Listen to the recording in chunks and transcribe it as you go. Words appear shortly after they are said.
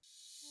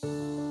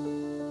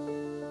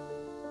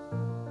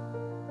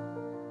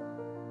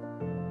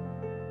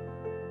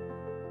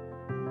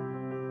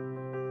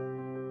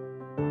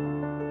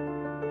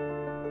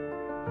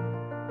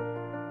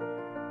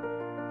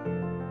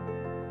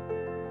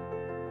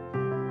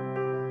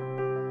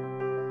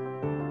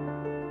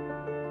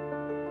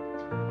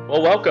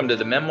Well, welcome to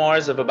the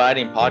Memoirs of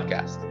Abiding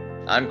podcast.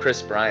 I'm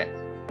Chris Bryant.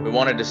 We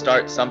wanted to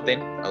start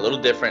something a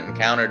little different and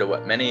counter to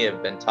what many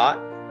have been taught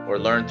or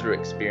learned through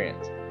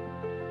experience.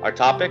 Our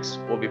topics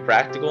will be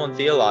practical and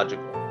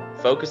theological,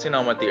 focusing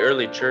on what the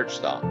early church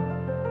thought.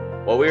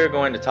 What we are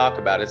going to talk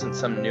about isn't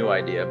some new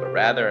idea, but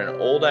rather an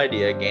old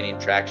idea gaining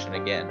traction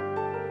again.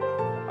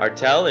 Our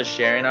tell is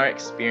sharing our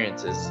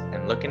experiences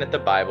and looking at the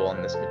Bible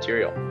in this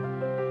material.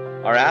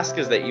 Our ask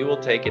is that you will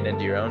take it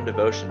into your own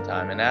devotion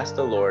time and ask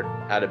the Lord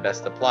how to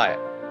best apply it.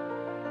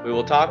 We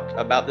will talk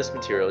about this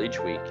material each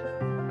week,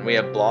 and we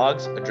have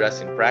blogs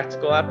addressing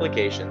practical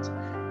applications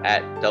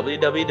at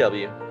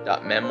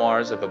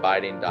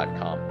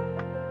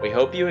www.memoirsofabiding.com. We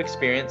hope you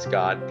experience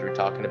God through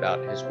talking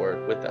about His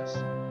Word with us.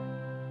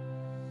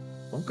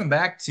 Welcome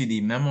back to the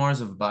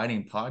Memoirs of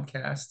Abiding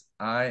podcast.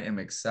 I am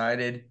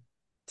excited.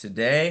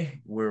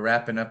 Today, we're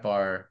wrapping up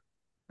our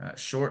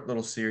short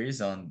little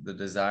series on the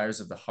desires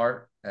of the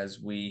heart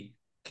as we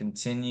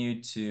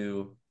continue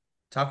to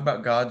talk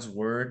about God's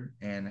word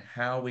and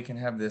how we can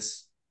have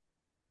this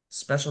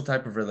special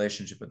type of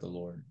relationship with the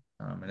Lord.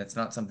 And it's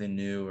not something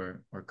new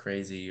or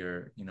crazy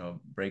or,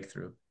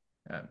 breakthrough.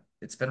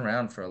 It's been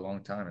around for a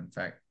long time. In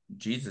fact,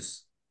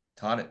 Jesus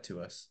taught it to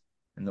us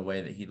in the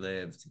way that he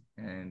lived,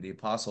 and the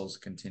apostles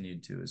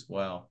continued to as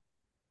well.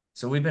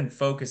 So we've been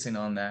focusing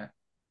on that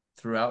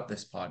throughout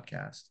this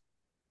podcast.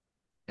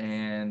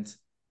 And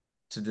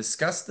to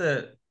discuss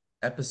the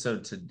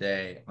episode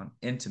today on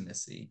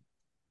intimacy,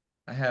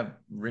 I have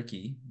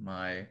Ricky,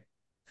 my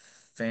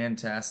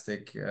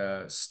fantastic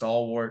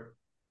stalwart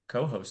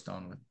co-host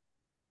on with.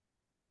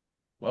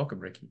 Welcome,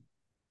 Ricky.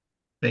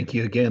 Thank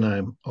you again.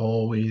 I'm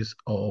always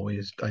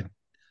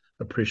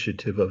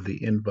appreciative of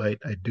the invite.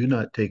 I do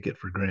not take it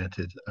for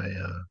granted. I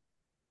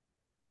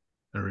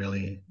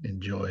really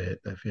enjoy it.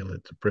 I feel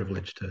it's a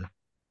privilege to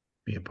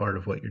be a part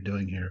of what you're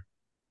doing here.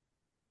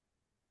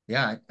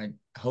 Yeah, I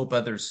hope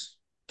others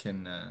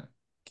can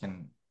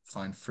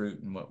find fruit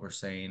in what we're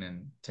saying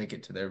and take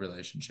it to their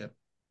relationship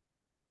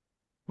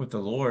with the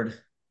Lord.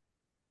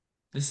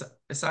 This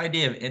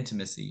idea of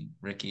intimacy,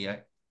 Ricky,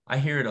 I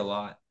hear it a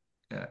lot,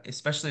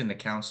 especially in the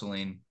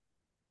counseling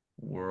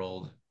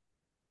world,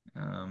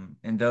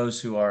 and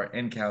those who are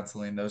in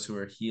counseling, those who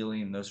are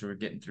healing, those who are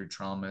getting through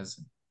traumas.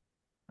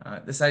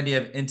 This idea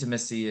of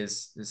intimacy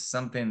is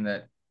something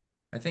that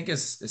I think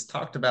is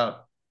talked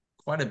about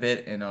quite a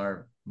bit in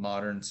our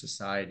modern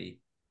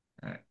society,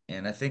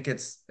 and I think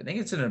it's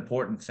an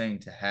important thing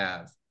to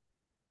have.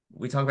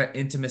 We talk about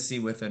intimacy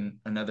with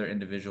another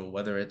individual,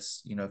 whether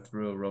it's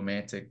through a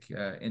romantic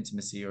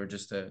intimacy or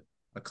just a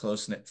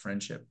close-knit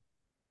friendship.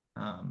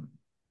 Um,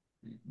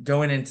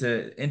 Going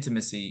into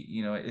intimacy,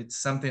 it's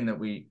something that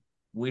we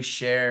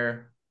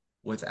share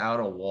without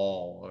a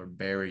wall or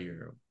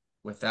barrier,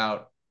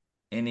 without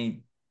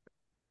any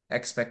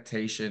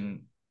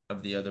expectation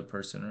of the other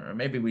person, or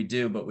maybe we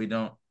do, but we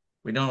don't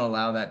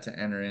allow that to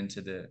enter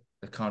into the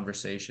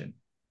conversation.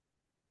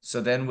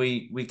 So then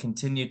we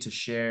continue to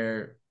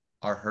share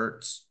our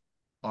hurts,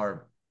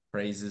 our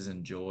praises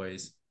and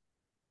joys.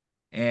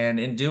 And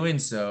in doing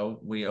so,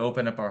 we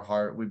open up our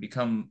heart, we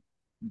become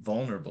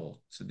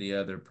vulnerable to the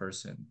other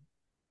person.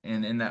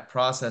 And in that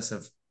process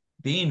of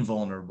being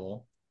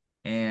vulnerable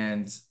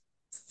and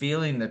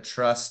feeling the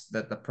trust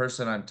that the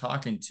person I'm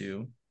talking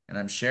to and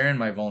I'm sharing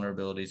my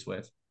vulnerabilities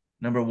with,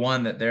 number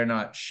one, that they're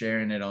not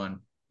sharing it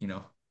on,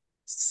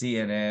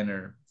 CNN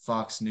or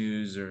Fox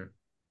News or,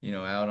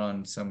 out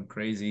on some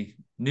crazy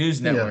news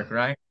Yeah, network,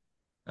 right?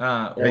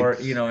 Or,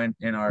 yikes.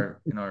 in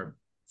our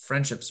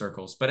friendship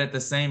circles. But at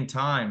the same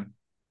time,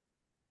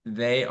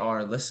 they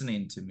are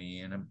listening to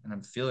me and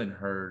I'm feeling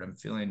heard. I'm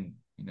feeling,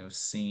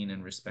 seen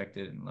and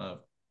respected and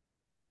loved.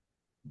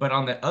 But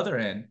on the other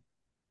end,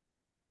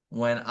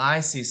 when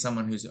I see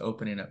someone who's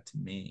opening up to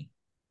me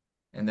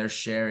and they're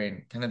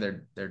sharing kind of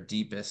their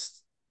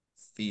deepest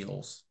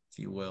feels, if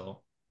you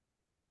will,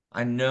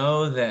 I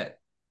know that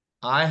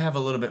I have a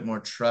little bit more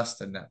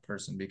trust in that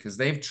person because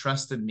they've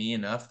trusted me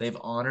enough. They've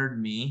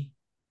honored me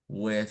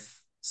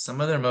with some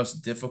of their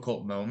most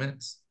difficult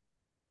moments.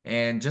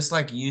 And just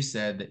like you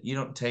said, that you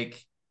don't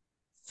take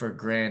for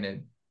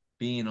granted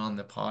being on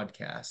the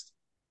podcast.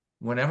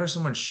 Whenever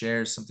someone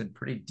shares something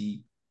pretty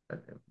deep,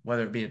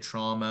 whether it be a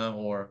trauma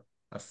or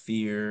a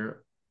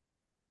fear,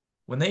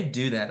 when they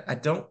do that, I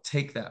don't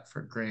take that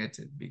for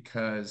granted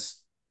because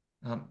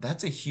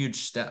that's a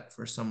huge step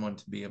for someone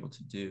to be able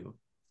to do.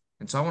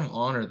 And so I want to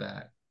honor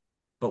that.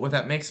 But what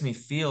that makes me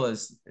feel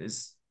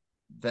is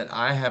that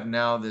I have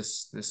now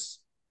this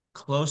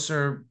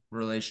closer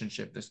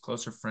relationship, this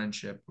closer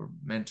friendship or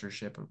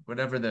mentorship or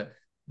whatever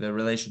the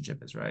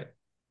relationship is, right?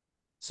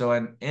 So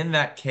in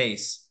that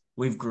case,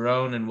 we've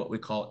grown in what we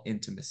call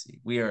intimacy.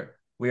 We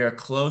are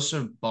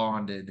closer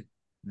bonded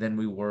than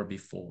we were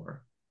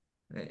before.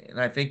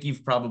 And I think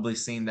you've probably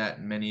seen that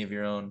in many of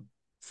your own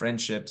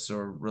friendships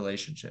or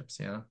relationships,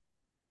 yeah.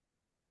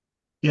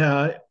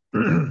 Yeah.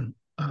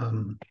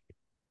 um,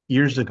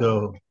 Years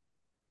ago,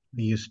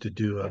 we used to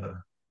do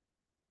a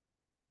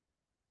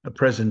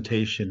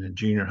presentation in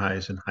junior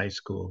highs and high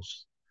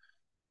schools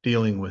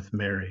dealing with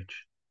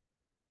marriage.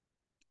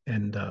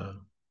 And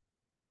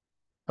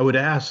I would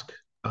ask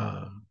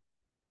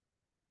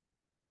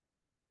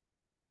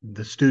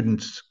the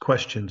students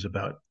questions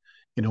about,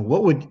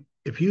 what would,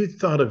 if you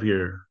thought of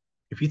your,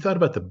 if you thought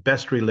about the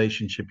best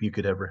relationship you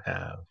could ever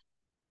have,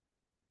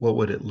 what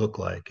would it look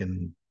like?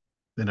 And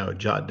then I would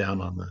jot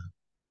down on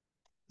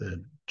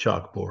the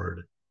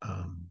chalkboard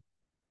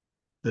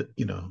that,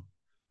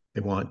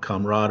 they want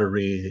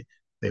camaraderie,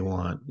 they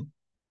want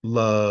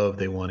love,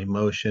 they want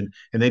emotion,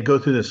 and they'd go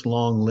through this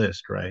long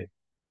list, right?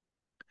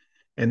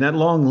 And that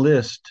long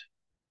list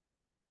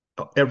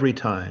every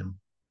time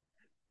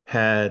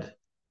had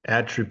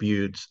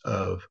attributes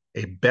of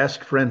a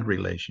best friend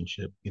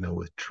relationship,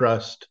 with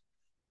trust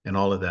and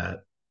all of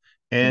that,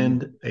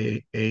 Mhm.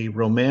 and a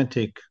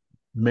romantic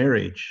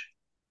marriage,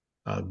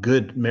 a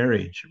good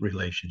marriage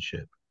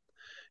relationship.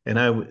 And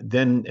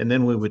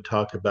then we would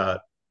talk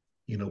about,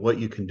 what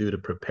you can do to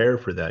prepare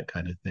for that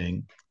kind of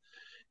thing.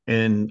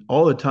 And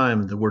all the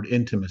time, the word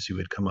intimacy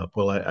would come up.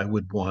 Well, I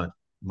would want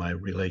my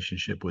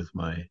relationship with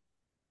my,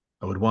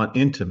 I would want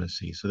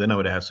intimacy. So then I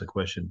would ask the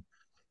question,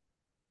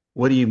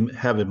 what do you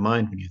have in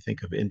mind when you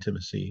think of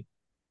intimacy?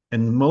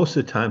 And most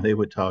of the time, they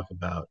would talk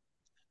about,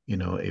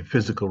 a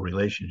physical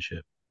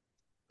relationship.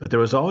 But there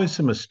was always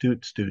some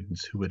astute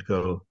students who would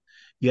go,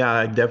 yeah,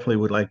 I definitely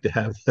would like to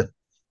have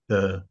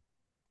the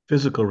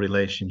physical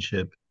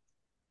relationship,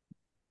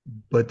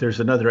 but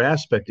there's another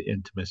aspect to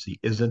intimacy,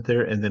 isn't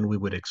there? And then we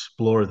would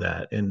explore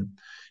that. And,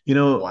 you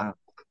know, Wow.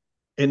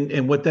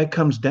 and what that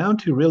comes down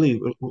to really,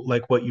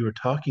 like what you were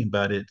talking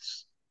about,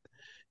 it's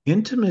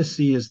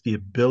intimacy is the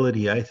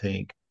ability, I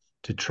think,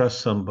 to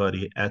trust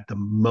somebody at the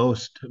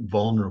most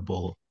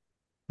vulnerable,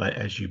 like,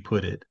 as you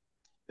put it,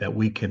 that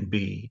we can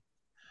be,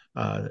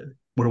 uh,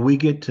 where we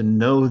get to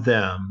know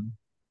them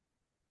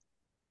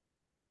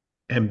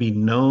and be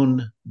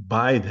known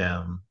by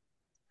them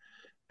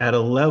at a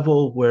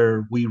level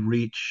where we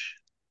reach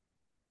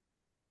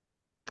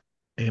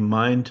a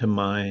mind to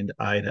mind,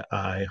 eye to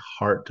eye,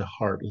 heart to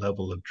heart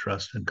level of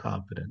trust and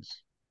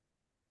confidence,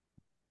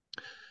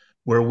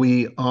 where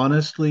we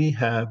honestly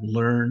have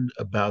learned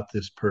about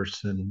this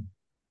person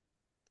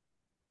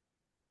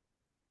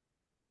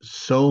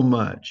so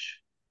much.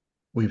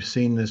 We've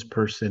seen this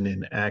person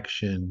in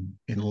action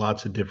in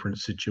lots of different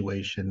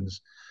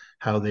situations,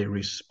 how they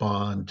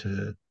respond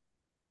to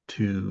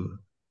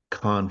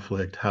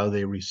conflict, how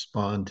they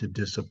respond to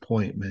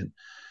disappointment,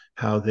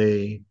 how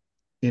they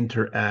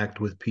interact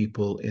with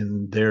people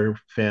in their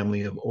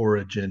family of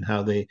origin,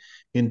 how they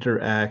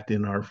interact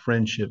in our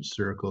friendship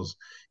circles,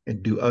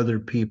 and do other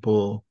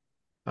people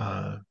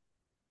uh,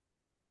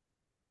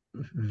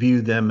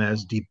 view them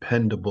as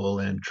dependable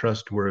and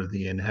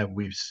trustworthy, and have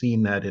we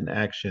seen that in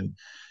action?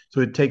 So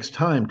it takes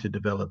time to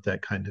develop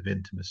that kind of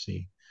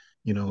intimacy.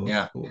 you know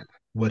Yeah.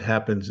 what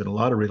happens in a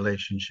lot of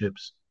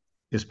relationships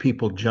is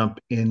people jump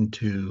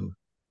into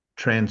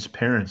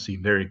transparency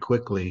very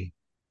quickly,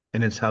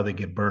 and it's how they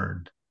get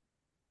burned.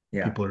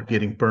 Yeah. People are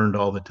getting burned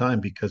all the time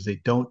because they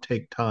don't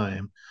take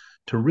time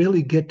to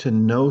really get to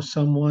know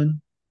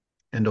someone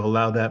and to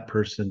allow that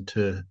person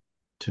to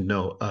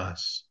know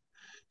us.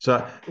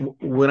 So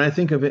when I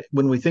think of it,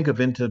 when we think of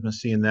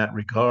intimacy in that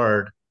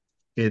regard,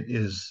 it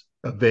is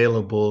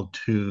available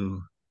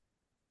to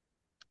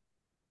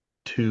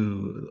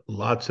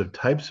lots of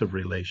types of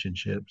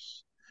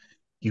relationships.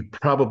 You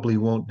probably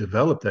won't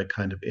develop that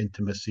kind of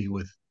intimacy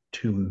with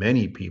too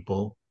many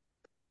people,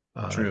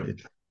 True.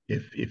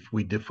 if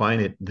we define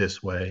it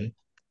this way.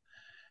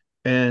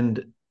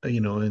 And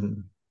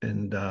and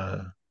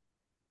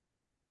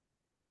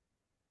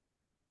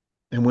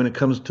and when it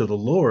comes to the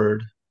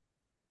Lord,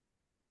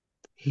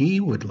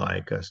 He would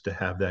like us to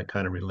have that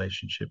kind of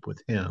relationship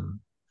with Him.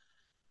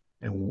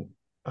 And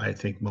I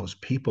think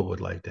most people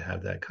would like to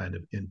have that kind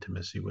of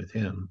intimacy with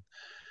Him.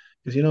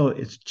 Because,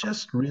 it's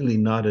just really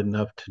not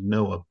enough to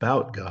know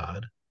about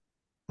God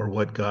or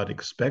what God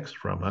expects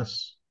from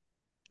us.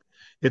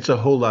 It's a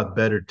whole lot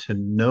better to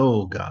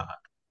know God.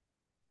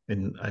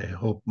 And I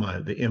hope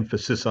the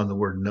emphasis on the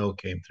word know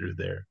came through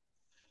there.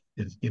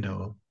 It's,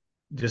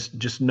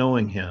 just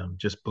knowing Him,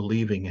 just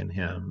believing in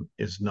Him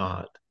is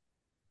not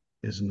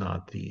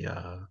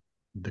the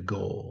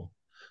goal.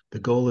 The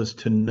goal is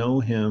to know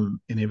Him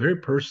in a very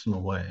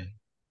personal way,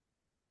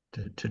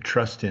 to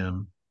trust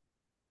Him,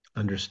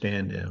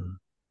 understand Him,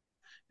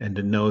 and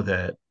to know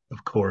that,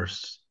 of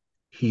course,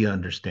 He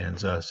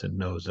understands us and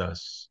knows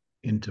us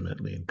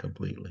intimately and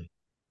completely.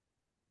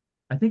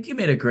 I think you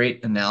made a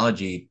great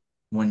analogy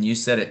when you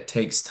said it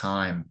takes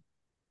time.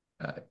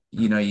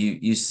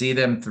 You see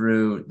them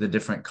through the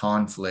different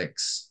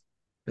conflicts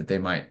that they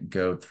might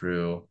go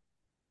through.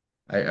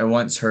 I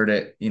once heard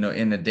it, in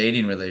a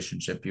dating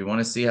relationship, you want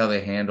to see how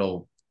they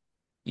handle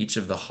each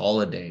of the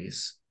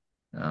holidays,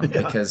 Yeah,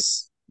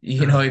 because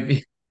yeah,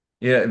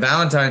 yeah,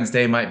 Valentine's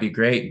Day might be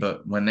great,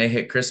 but when they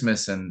hit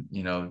Christmas and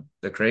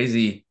the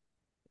crazy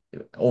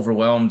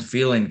overwhelmed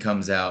feeling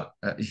comes out,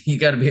 you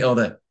got to be able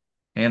to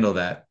handle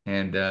that.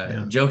 And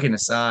yeah, joking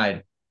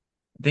aside,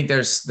 I think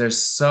there's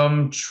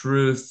some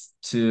truth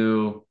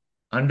to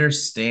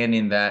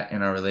understanding that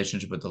in our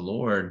relationship with the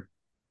Lord.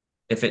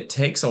 if it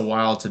takes a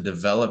while to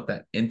develop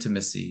that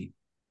intimacy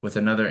with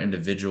another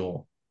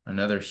individual,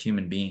 another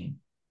human being,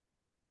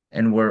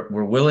 and we're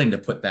willing to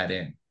put that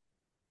in.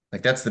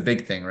 Like that's the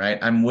big thing, right?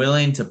 I'm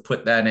willing to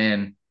put that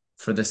in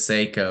for the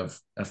sake of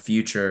a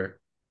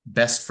future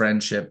best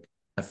friendship,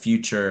 a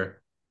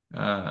future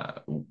uh,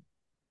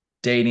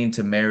 dating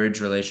to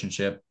marriage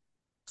relationship,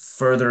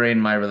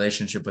 furthering my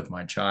relationship with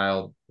my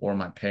child or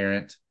my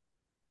parent.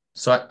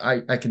 So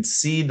I can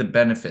see the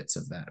benefits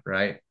of that,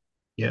 right?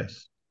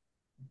 Yes.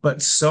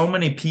 But so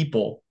many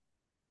people,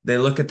 they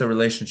look at the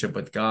relationship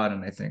with God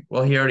and they think,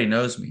 well, he already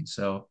knows me.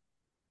 So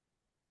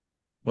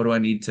what do I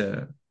need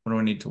to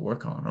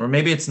work on? Or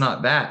maybe it's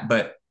not that,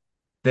 but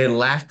they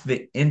lack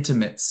the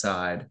intimate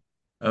side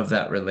of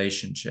that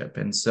relationship.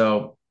 And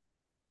so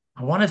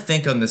I want to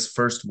think on this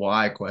first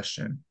why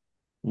question.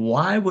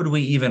 Why would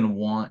we even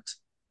want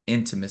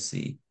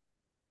intimacy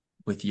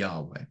with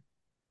Yahweh,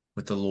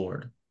 with the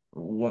Lord?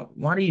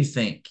 Why do you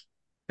think?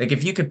 Like,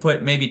 if you could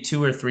put maybe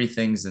two or three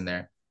things in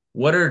there,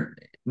 what are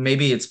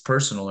maybe it's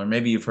personal or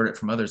maybe you've heard it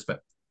from others,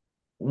 but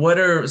what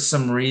are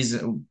some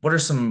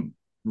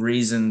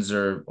reasons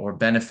or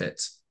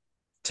benefits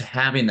to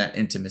having that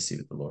intimacy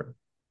with the Lord?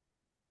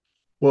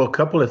 Well, a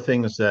couple of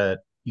things that,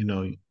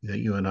 that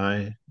you and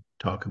I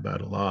talk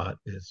about a lot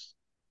is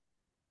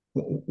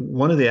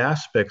one of the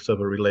aspects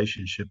of a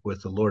relationship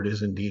with the Lord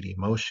is indeed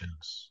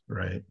emotions,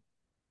 right?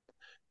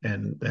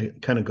 And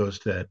that kind of goes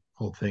to that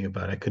whole thing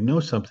about I could know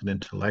something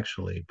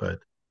intellectually, but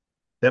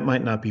that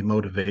might not be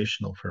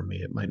motivational for me.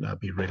 It might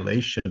not be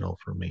relational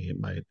for me. It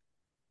might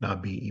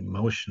not be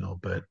emotional,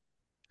 but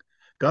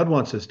God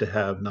wants us to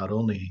have not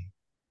only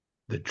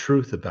the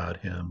truth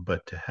about him,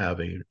 but to have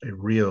a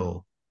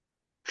real,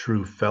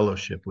 true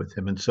fellowship with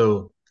him. And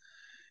so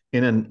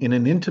in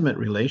an intimate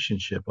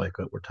relationship like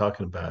what we're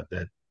talking about,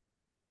 that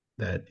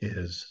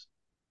is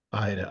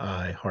eye to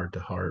eye, heart to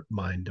heart,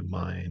 mind to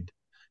mind,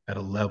 at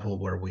a level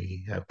where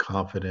we have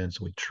confidence,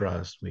 we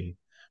trust, we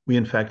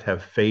in fact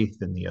have faith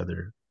in the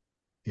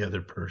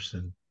other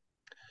person.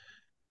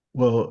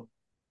 Well,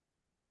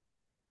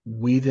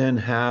 we then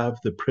have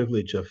the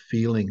privilege of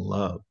feeling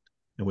loved,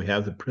 and we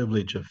have the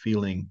privilege of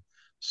feeling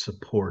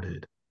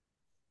supported.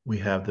 We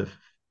have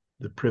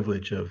the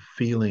privilege of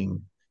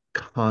feeling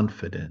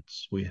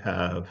confidence. We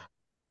have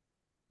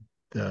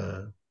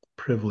the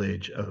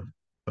privilege of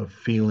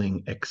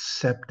feeling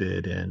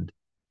accepted and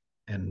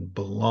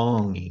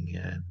belonging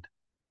and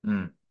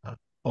Mm, uh,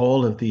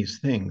 all of these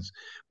things.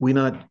 We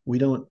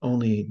don't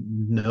only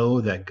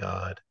know that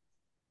God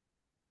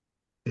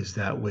is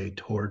that way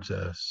towards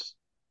us.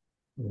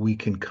 We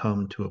can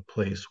come to a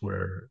place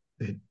where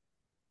it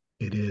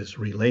is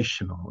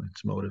relational,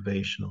 it's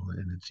motivational,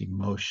 and it's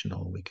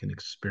emotional. We can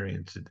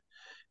experience it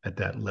at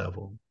that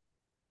level,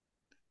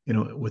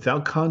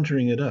 without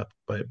conjuring it up,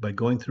 by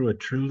going through a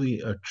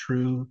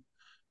true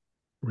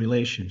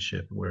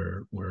relationship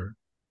where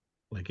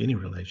like any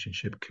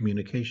relationship,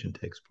 communication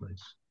takes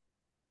place.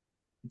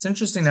 it's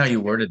interesting how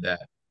you worded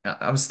that.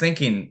 I was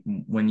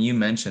thinking when you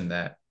mentioned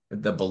that,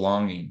 the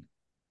belonging.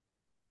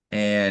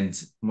 And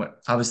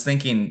what I was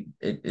thinking,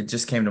 it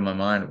just came to my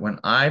mind when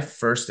I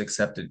first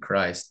accepted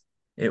Christ,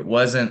 it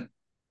wasn't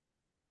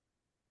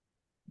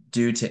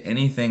due to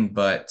anything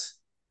but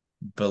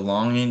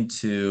belonging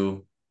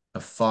to a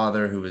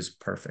father who is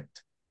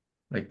perfect.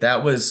 Like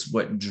that was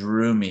what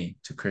drew me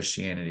to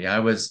Christianity. I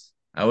was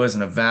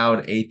an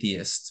avowed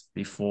atheist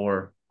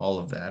before all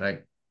of that.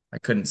 I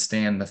couldn't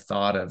stand the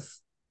thought of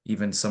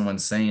even someone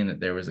saying that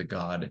there was a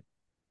God.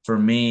 For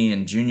me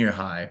in junior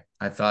high,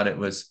 I thought it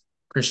was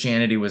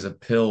Christianity was a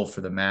pill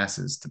for the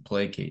masses to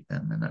placate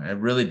them, and I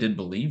really did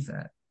believe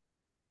that.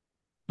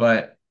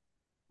 But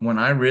when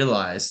I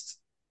realized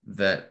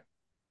that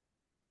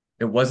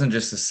it wasn't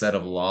just a set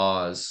of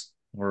laws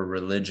or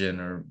religion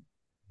or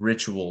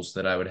rituals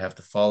that I would have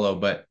to follow,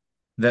 but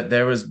that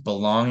there was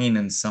belonging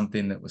in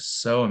something that was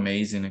so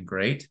amazing and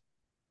great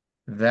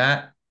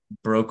that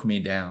broke me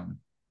down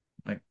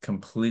like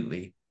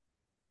completely.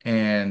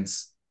 And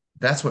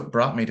that's what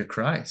brought me to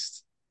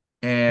Christ.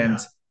 Yeah. And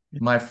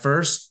my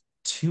first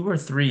 2 or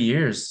 3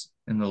 years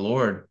in the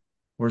Lord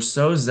were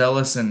so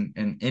zealous and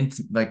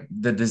like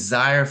the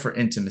desire for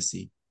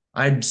intimacy.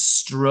 I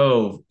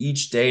strove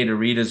each day to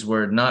read his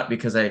word, not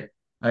because I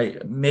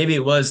maybe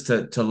it was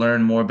to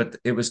learn more, but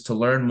it was to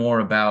learn more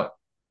about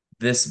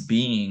this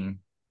being,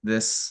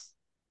 this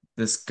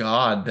this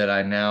God that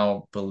I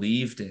now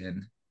believed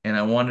in. And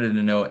I wanted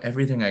to know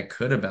everything I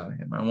could about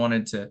him. I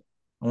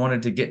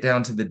wanted to get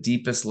down to the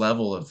deepest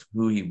level of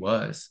who he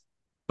was.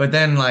 But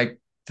then like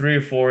 3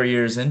 or 4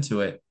 years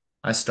into it,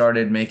 I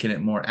started making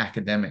it more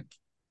academic.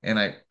 And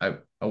I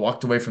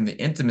walked away from the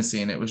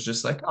intimacy and it was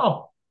just like,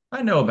 oh,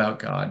 I know about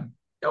God.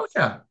 Oh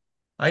yeah.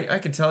 I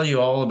could tell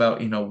you all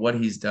about, what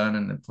he's done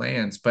and the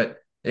plans, but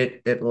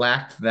it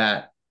lacked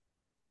that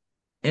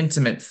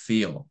intimate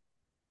feel.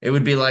 It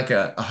would be like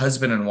a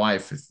husband and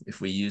wife if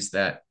we use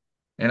that.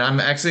 And I'm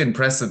actually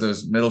impressed that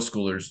those middle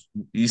schoolers,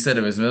 you said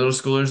it was middle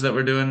schoolers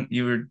that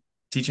you were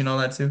teaching all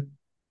that to?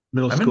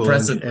 Middle I'm school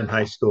impressed and, that, and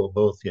high school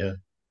both, yeah.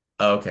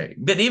 okay.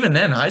 But even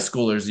then, high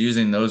schoolers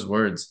using those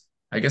words.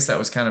 I guess that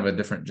was kind of a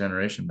different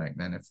generation back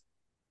then, if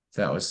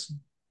that was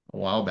a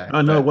while back.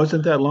 Oh no, it But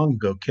wasn't that long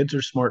ago. Kids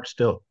are smart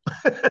still.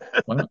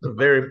 well,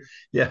 Very,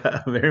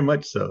 yeah, very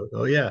much so.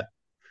 Oh yeah,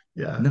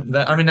 yeah,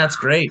 no, I mean, that's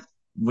great.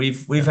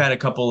 We've had a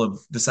couple of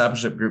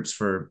discipleship groups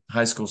for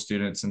high school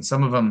students, and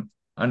some of them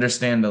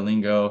understand the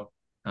lingo.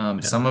 yeah,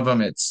 Some of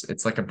them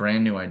it's like a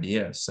brand new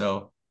idea.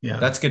 So yeah,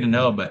 that's good to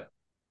know.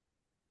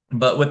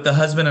 But with the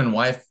husband and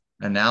wife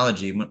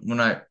analogy, when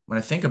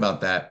I think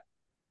about that,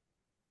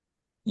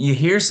 you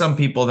hear some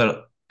people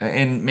that,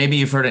 and maybe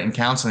you've heard it in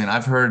counseling.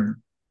 I've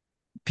heard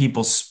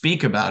people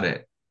speak about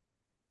it,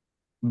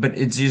 but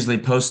it's usually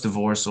post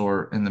divorce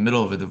or in the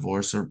middle of a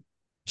divorce or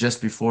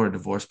just before a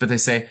divorce. But they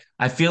say,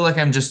 I feel like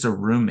I'm just a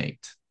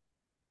roommate.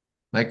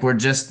 Like we're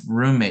just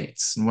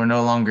roommates and we're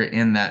no longer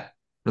in that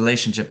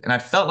relationship. And I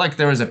felt like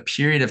there was a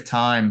period of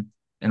time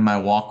in my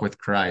walk with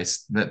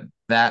Christ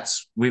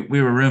we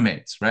were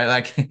roommates, right?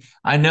 Like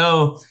I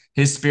know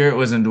his spirit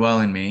was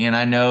indwelling me and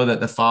I know that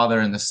the Father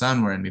and the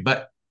Son were in me,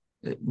 but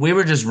we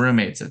were just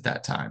roommates at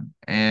that time.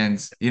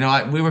 And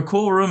we were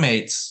cool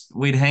roommates.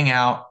 We'd hang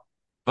out,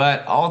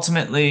 but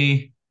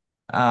ultimately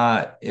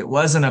it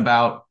wasn't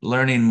about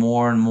learning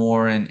more and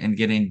more and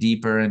getting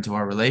deeper into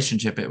our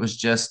relationship. It was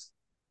just,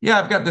 yeah,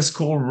 I've got this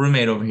cool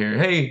roommate over here.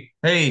 Hey,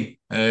 hey,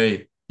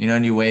 hey,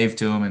 and you wave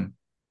to him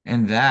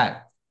and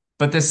that.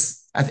 But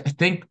I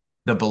think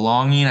the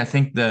belonging, I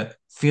think the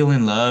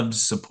feeling loved,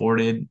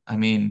 supported. I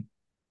mean,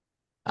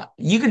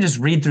 you can just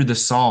read through the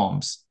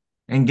Psalms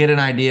and get an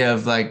idea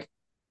of like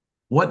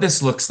what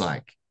this looks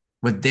like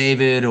with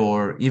David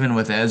or even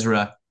with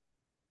Ezra,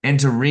 and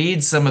to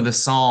read some of the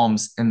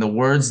Psalms and the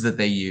words that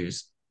they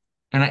use.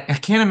 And I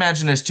can't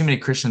imagine there's too many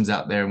Christians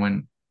out there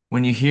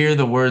when you hear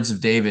the words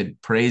of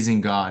David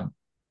praising God,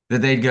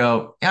 that they'd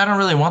go, yeah, I don't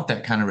really want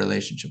that kind of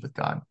relationship with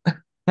God. I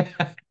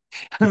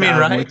mean, yeah. I'm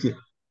right? with you.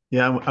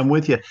 Yeah, I'm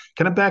with you.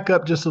 Can I back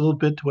up just a little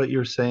bit to what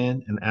you're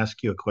saying and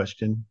ask you a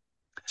question?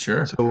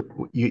 Sure. So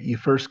you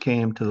first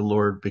came to the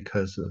Lord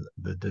because of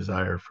the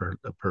desire for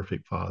a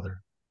perfect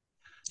Father,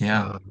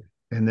 Yeah. um,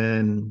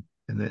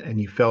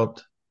 and you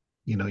felt,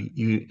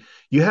 you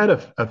had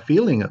a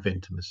feeling of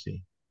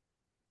intimacy.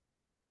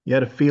 You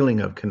had a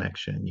feeling of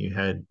connection. You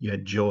had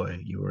joy.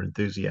 You were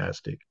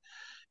enthusiastic,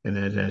 and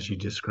then as you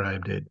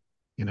described it,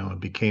 it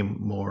became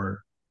more.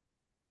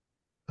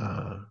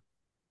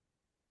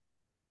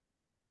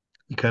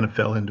 You kind of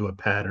fell into a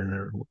pattern,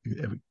 or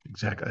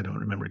exactly. I don't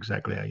remember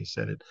exactly how you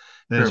said it.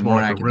 And then Sure. it's more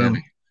More like a room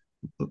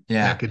academic.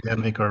 Yeah.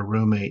 academic or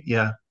roommate.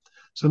 Yeah.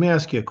 So let me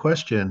ask you a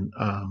question.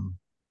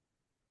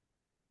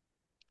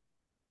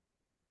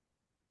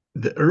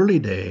 The early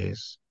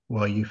days,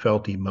 while you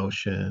felt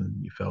emotion,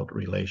 you felt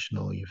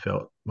relational, you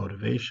felt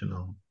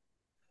motivational.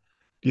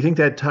 Do you think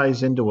that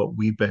ties into what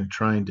we've been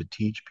trying to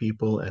teach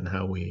people and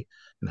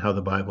how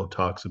the Bible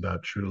talks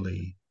about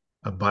truly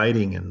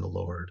abiding in the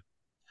Lord?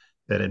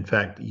 That in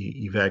fact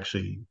you've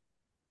actually,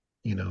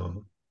 you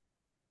know,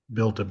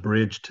 built a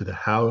bridge to the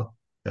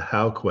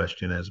how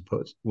question, as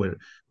opposed where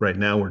right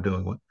now we're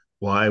doing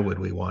why would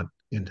we want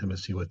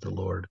intimacy with the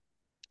Lord?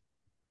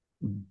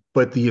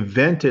 But the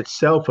event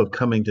itself of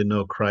coming to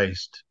know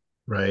Christ,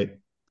 right,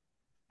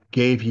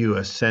 gave you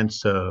a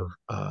sense of,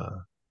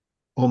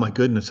 oh my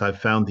goodness, I've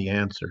found the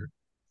answer.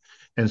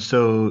 And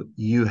so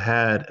you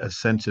had a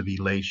sense of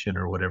elation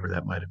or whatever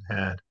that might have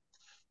had.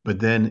 But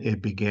then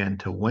it began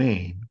to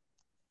wane.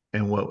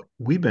 And what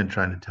we've been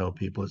trying to tell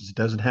people is it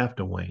doesn't have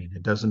to wane,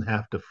 it doesn't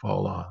have to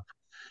fall off.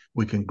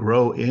 We can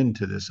grow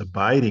into this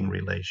abiding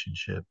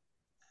relationship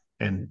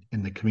and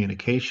in the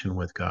communication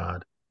with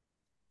God,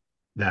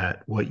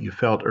 that what you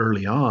felt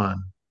early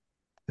on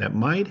that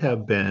might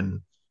have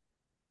been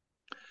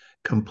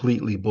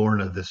completely born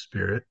of the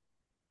Spirit,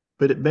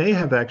 but it may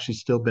have actually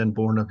still been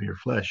born of your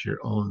flesh, your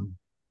own,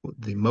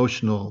 the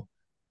emotional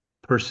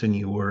person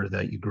you were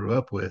that you grew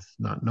up with,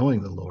 not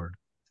knowing the Lord.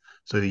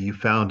 So you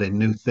found a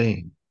new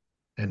thing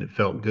and it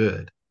felt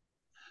good.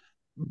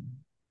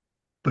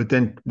 But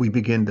then we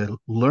begin to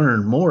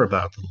learn more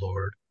about the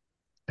Lord.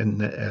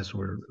 And as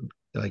we're,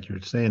 like you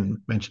were saying,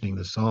 mentioning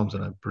the Psalms,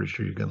 and I'm pretty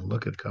sure you're going to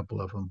look at a couple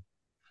of them.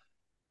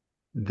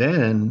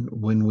 Then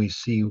when we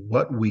see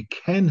what we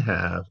can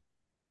have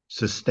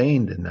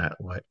sustained in that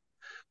way,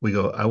 we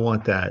go, I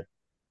want that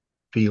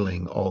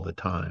feeling all the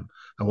time.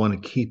 I want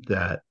to keep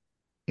that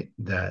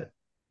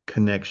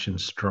connection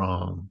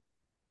strong,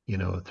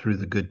 through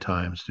the good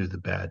times, through the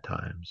bad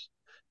times.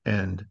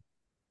 And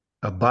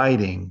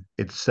abiding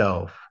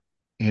itself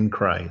in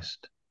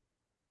Christ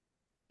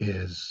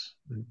is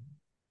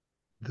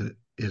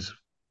is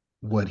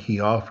what he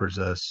offers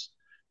us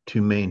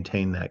to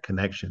maintain that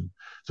connection.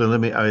 So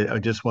I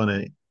just want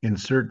to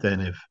insert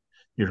then, if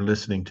you're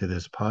listening to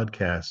this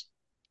podcast,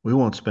 we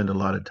won't spend a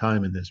lot of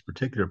time in this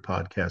particular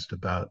podcast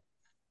about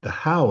the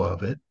how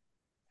of it,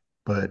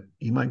 but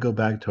you might go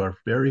back to our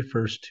very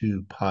first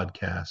two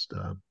podcasts.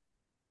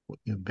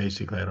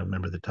 Basically, I don't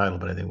remember the title,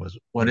 but I think it was,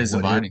 What is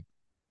abiding?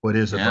 what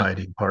is Yeah.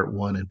 abiding, part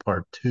one and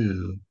part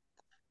two.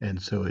 And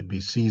so it'd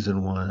be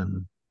season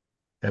one,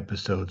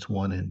 episodes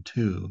one and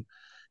two.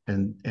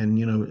 And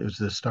it was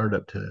the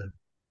startup to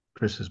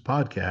Chris's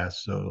podcast.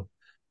 So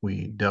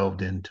we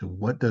delved into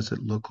what does it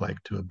look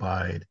like to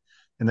abide,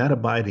 and that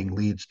abiding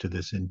leads to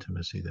this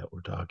intimacy that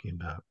we're talking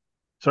about.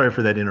 Sorry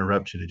for that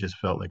interruption. It just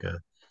felt like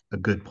a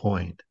good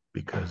point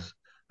because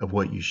of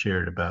what you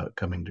shared about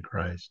coming to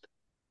Christ.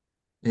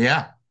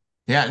 Yeah.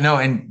 Yeah, no,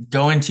 and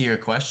going to your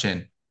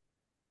question,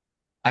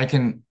 I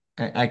can't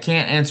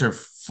answer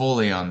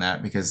fully on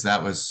that because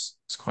that was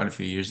it's quite a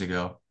few years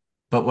ago.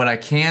 But what I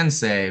can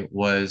say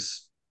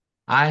was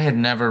I had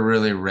never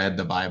really read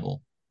the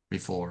Bible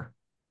before,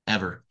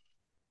 ever,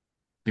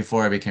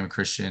 before I became a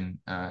Christian,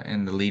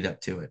 in the lead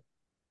up to it.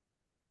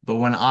 But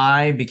when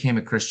I became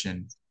a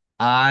Christian,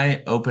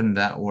 I opened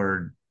that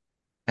word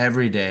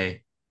every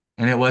day.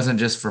 And it wasn't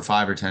just for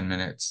 5 or 10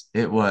 minutes.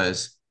 It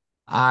was,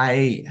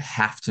 I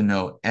have to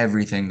know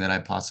everything that I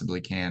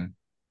possibly can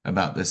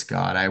about this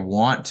God. I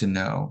want to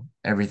know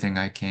everything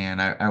I can.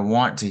 I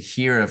want to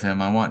hear of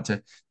him. I want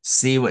to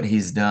see what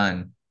he's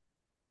done.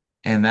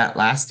 And that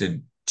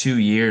lasted 2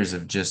 years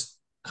of just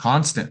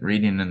constant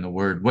reading in the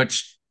word,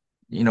 which,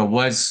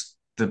 was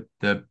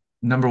the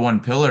number one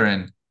pillar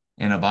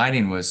in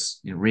abiding was,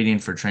 reading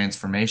for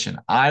transformation.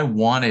 I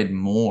wanted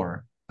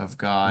more of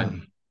God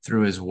Mm.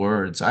 through his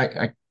words.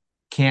 I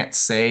can't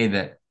say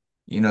that,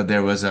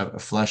 there was a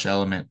flesh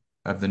element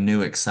of the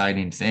new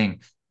exciting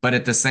thing. But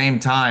at the same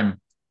time,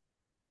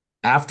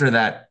 after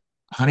that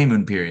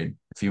honeymoon period,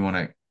 if you want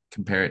to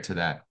compare it to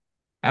that,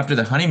 after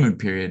the honeymoon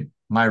period,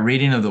 my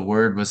reading of the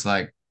word was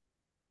like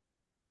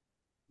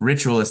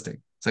ritualistic.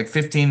 It's like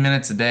 15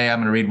 minutes a day. I'm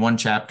going to read one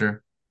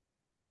chapter.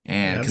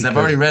 And Yeah, because I've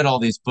already because read all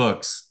these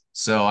books,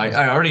 so I,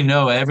 yeah, I already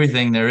know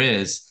everything there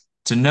is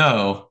to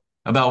know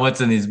about what's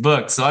in these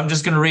books. So I'm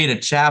just going to read a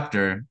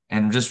chapter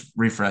and just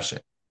refresh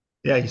it.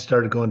 yeah, you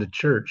started going to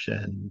church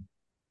and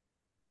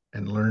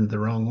learned the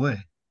wrong way.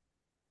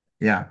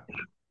 Yeah.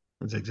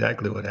 That's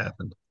exactly what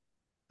happened.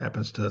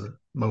 Happens to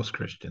most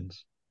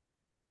Christians.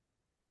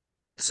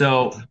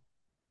 So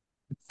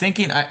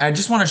thinking, I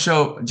just want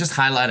to just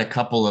highlight a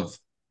couple of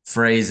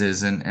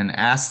phrases and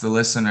ask the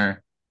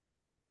listener,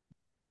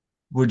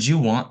 would you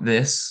want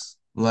this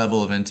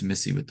level of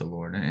intimacy with the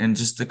Lord? And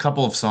just a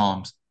couple of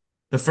Psalms.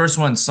 The first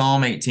one,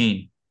 Psalm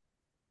 18.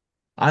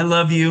 I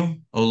love you,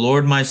 O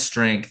Lord, my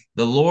strength.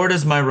 The Lord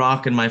is my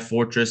rock and my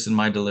fortress and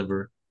my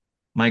deliverer,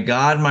 my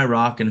God, my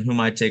rock in whom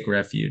I take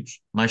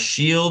refuge, my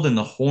shield and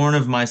the horn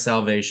of my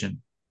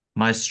salvation,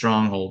 my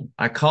stronghold.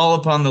 I call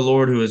upon the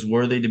Lord who is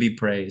worthy to be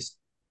praised,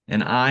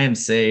 and I am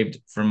saved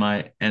from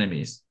my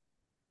enemies.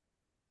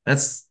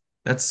 That's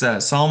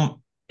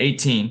Psalm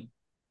 18,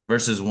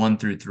 verses 1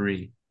 through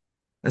 3.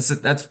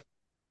 That's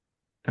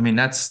I mean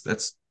that's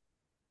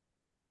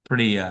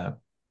pretty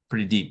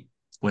pretty deep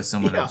with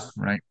someone Yeah, else,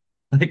 right?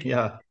 Like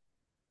yeah,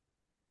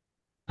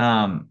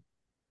 um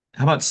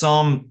how about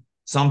Psalm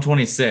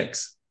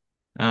 26?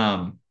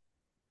 Um,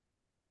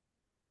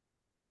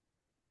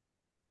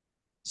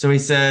 so he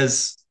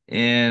says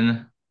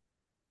in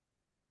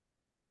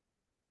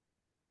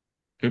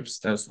oops,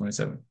 that was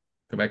 27.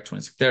 Go back to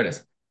 26. There it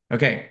is.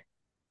 Okay.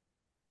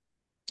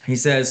 He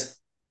says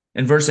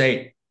in verse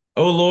 8,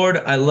 O Lord,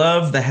 I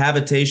love the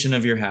habitation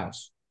of your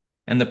house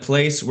and the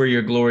place where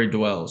your glory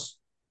dwells.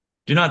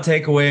 Do not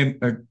take away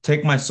or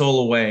take my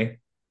soul away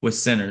with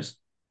sinners,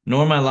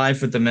 nor my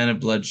life with the men of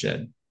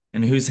bloodshed,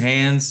 in whose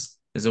hands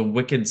is a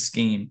wicked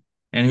scheme,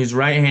 and whose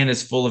right hand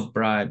is full of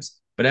bribes.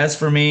 But as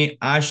for me,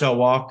 I shall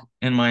walk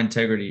in my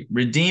integrity.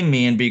 Redeem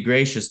me and be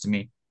gracious to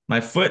me.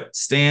 My foot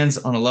stands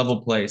on a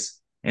level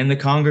place. In the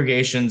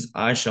congregations,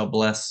 I shall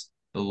bless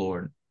the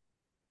Lord.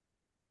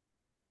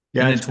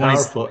 yeah. And then It's 20,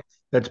 powerful.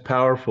 That's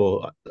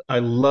powerful. I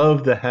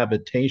love the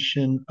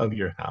habitation of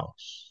your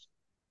house.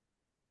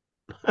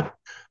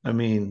 I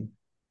mean,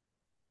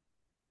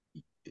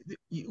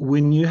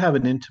 when you have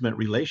an intimate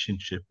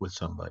relationship with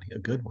somebody, a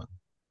good one,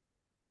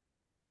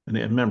 and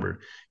remember,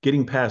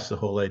 getting past the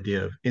whole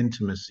idea of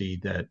intimacy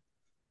that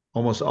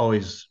almost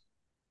always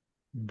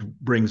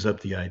brings up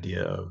the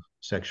idea of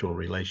sexual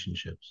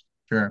relationships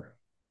sure,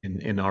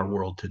 in our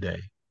world today.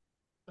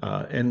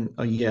 And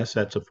yes,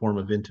 that's a form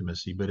of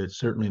intimacy, but it's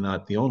certainly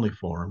not the only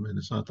form, and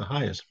it's not the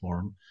highest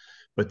form.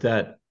 But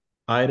that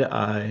eye to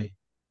eye,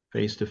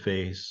 face to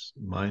face,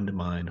 mind to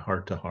mind,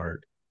 heart to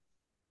heart,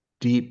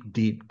 deep,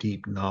 deep,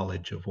 deep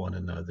knowledge of one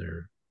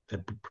another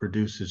that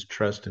produces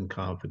trust and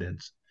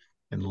confidence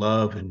and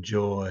love and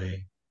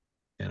joy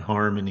and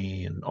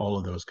harmony and all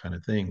of those kind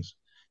of things.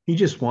 You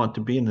just want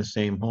to be in the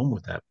same home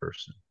with that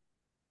person.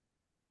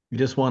 You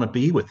just want to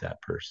be with that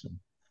person.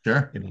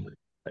 sure. You know,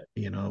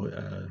 you know,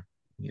 uh,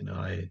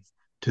 I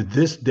to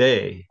this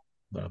day,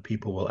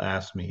 people will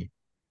ask me,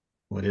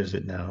 what is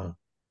it now?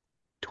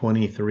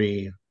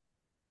 23,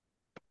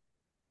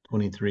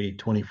 23,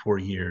 24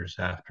 years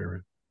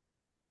after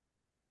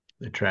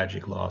the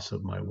tragic loss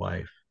of my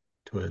wife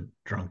to a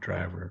drunk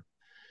driver.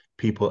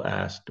 People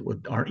asked, well,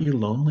 aren't you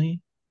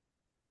lonely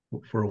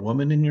for a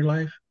woman in your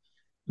life?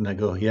 And I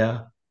go,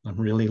 yeah, I'm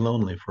really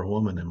lonely for a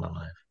woman in my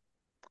life.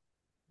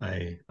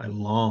 I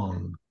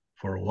long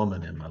for a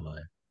woman in my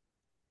life,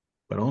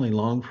 but only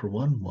long for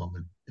one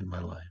woman in my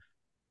life.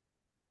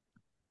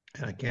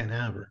 And I can't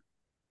have her.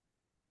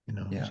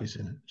 Yeah.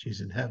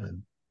 She's in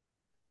heaven.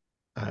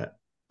 I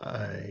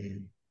I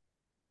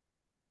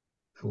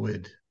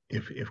would,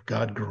 if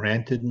God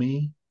granted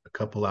me a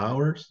couple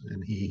hours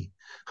and He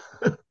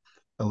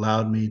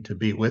allowed me to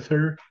be with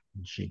her,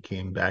 and she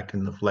came back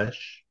in the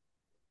flesh,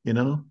 you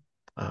know,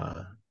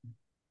 uh,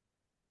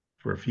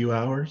 for a few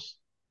hours.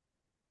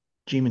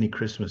 Jiminy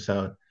Christmas,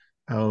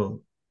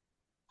 how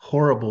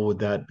horrible would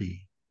that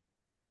be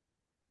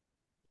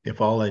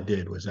if all I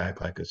did was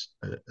act like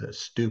a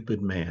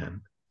stupid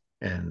man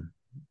and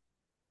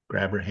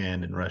grab her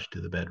hand and rush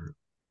to the bedroom?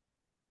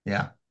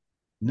 Yeah.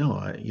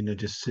 No,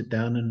 just sit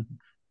down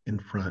in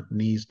front,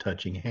 knees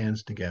touching,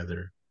 hands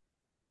together,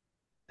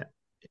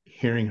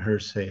 hearing her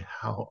say,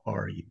 "How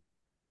are you?"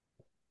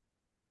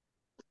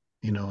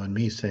 And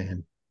me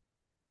saying,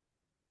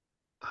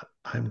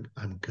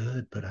 I'm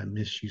good, but I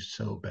miss you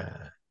so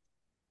bad.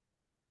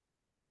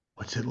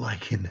 What's it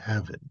like in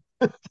heaven?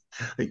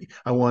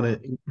 I want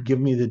to give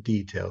me the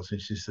details.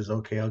 And she says,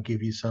 okay, I'll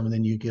give you some, and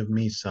then you give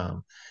me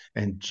some.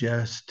 And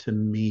just to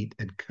meet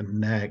and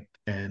connect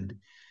and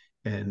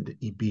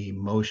be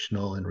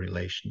emotional and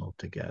relational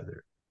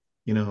together.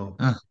 You know,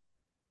 Uh,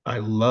 I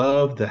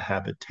love the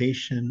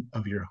habitation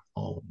of your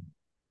home.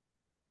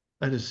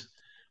 That is,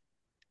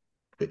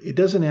 it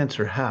doesn't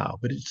answer how,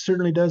 but it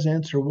certainly does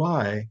answer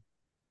why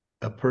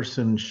a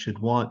person should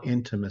want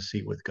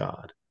intimacy with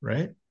God,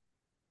 right?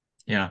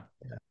 yeah.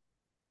 Yeah,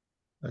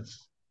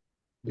 that's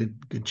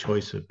good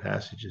choice of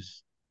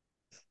passages.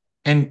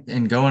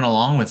 And going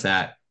along with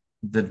that,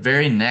 the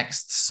very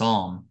next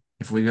psalm,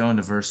 if we go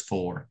into verse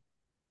 4,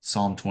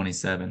 Psalm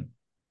 27,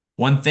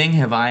 one thing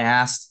have I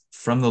asked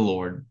from the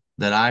Lord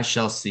that I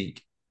shall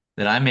seek,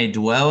 that I may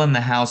dwell in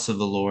the house of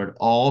the Lord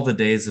all the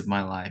days of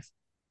my life.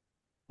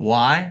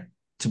 Why?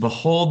 To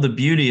behold the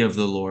beauty of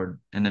the Lord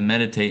and to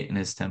meditate in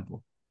his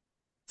temple.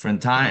 For in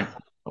time Ah,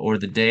 or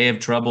the day of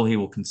trouble, he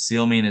will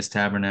conceal me in his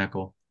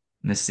tabernacle.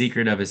 In the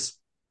secret of his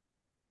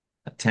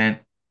tent,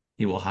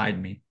 he will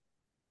hide me.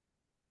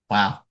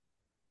 Wow.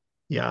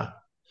 yeah.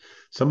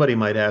 Somebody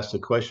might ask the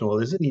question, well,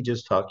 isn't he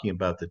just talking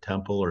about the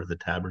temple or the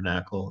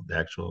tabernacle, the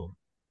actual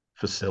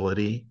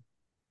facility,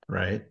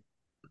 right?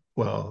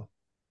 Well,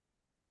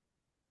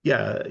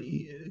 yeah,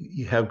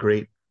 you have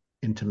great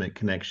intimate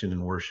connection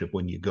and worship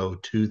when you go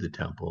to the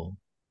temple,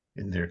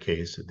 in their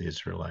case, the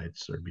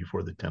Israelites, or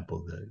before the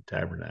temple, the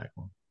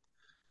tabernacle.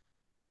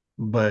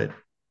 But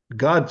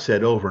God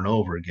said over and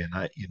over again,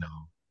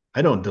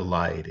 I don't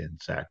delight in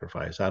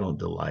sacrifice. I don't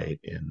delight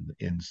in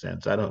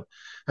incense. I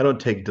don't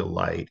take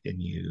delight in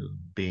you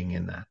being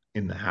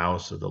in the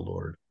house of the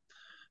Lord.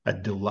 I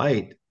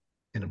delight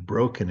in a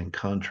broken and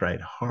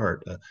contrite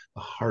heart, a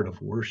heart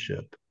of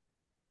worship,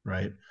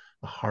 right?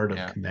 A heart of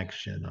Yeah.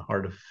 connection, a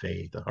heart of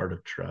faith, a heart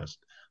of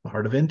trust, a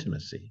heart of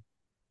intimacy,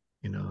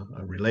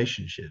 a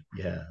relationship.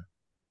 Yeah.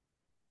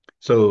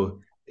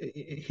 So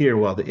here,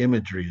 while the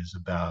imagery is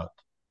about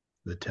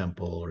the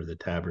temple or the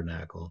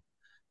tabernacle,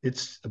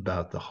 it's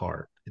about the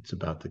heart. It's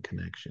about the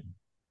connection.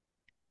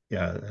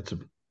 Yeah,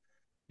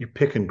 you're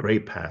picking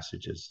great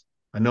passages.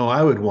 I know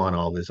I would want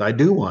all this. I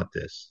do want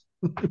this.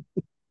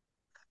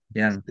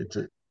 Yeah. It's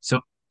a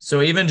So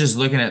so even just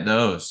looking at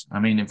those, I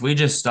mean, if we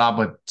just stop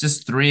with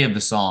just three of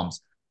the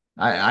Psalms,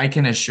 I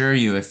can assure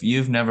you, if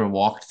you've never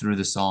walked through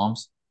the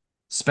Psalms,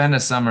 spend a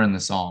summer in the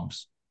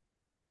Psalms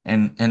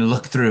and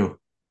look through.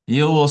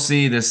 You will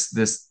see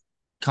this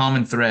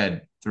common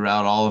thread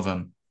throughout all of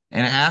them.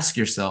 And ask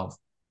yourself,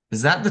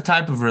 is that the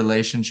type of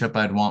relationship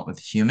I'd want with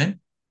human?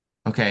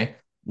 Okay.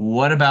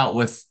 What about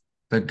with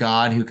the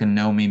God who can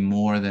know me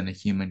more than a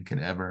human could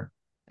ever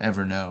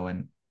know?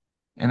 And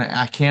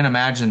I can't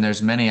imagine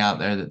there's many out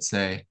there that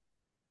say,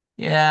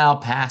 yeah, I'll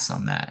pass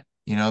on that.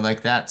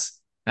 Like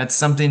that's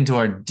something to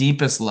our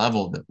deepest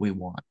level that we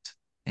want.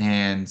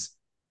 And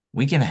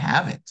we can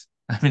have it.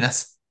 I mean,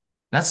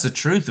 that's the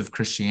truth of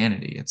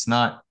Christianity. It's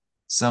not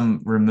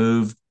some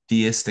removed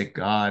deistic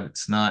God.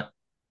 It's not,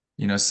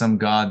 some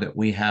God that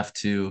we have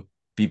to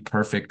be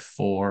perfect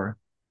for.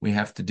 We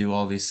have to do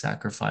all these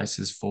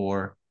sacrifices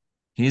for.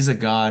 He's a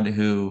God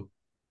who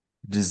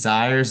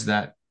desires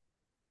that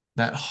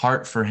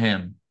heart for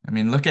him. I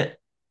mean, look at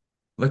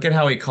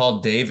how he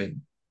called David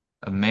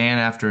a man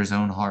after his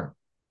own heart.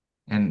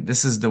 And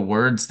this is the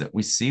words that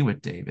we see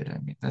with David. I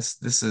mean,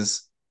 this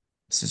is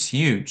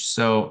huge.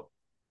 So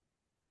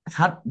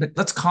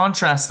let's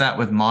contrast that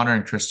with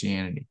modern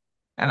Christianity.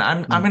 And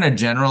I'm mm, going to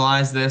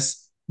generalize this.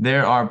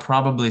 There are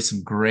probably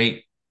some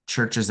great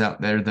churches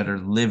out there that are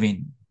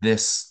living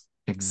this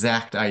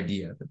exact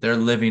idea, that they're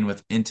living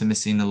with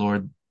intimacy in the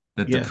Lord,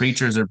 that the yes.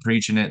 preachers are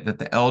preaching it, that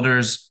the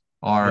elders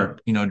are,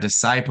 Yep.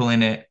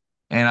 discipling it.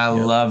 And I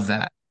Yep. love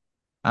that.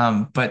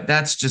 But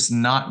that's just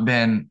not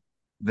been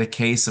the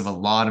case of a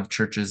lot of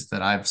churches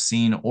that I've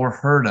seen or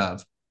heard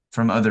of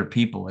from other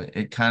people.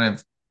 It kind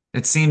of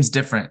it seems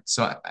different.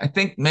 So I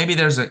think maybe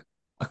there's a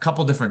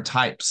couple different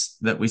types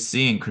that we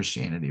see in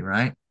Christianity,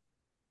 right?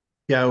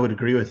 Yeah, I would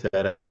agree with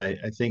that.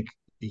 I think,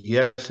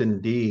 yes,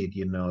 indeed,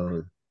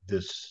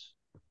 this,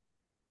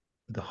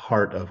 the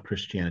heart of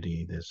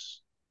Christianity,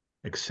 this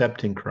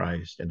accepting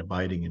Christ and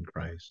abiding in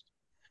Christ,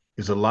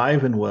 is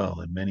alive and well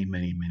in many,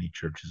 many, many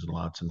churches and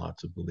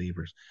lots of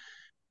believers.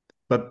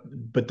 But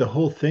the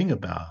whole thing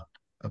about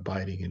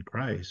abiding in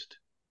Christ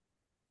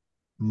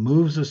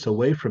moves us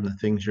away from the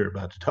things you're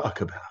about to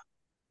talk about.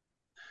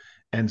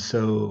 And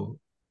so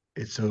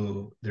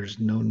there's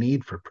no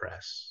need for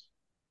press.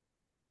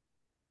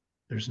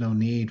 There's no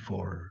need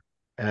for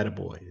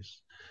attaboys.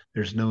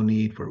 There's no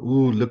need for,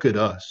 ooh, look at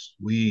us.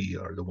 We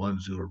are the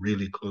ones who are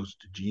really close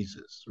to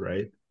Jesus,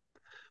 right?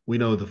 We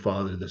know the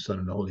Father, the Son,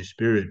 and the Holy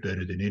Spirit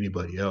better than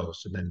anybody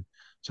else. And then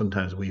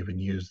sometimes we even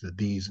use the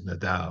these and the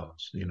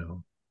thous,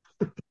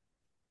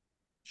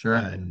 Sure.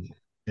 and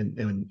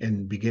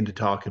and begin to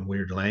talk in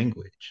weird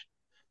language.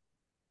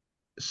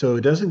 So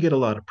it doesn't get a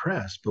lot of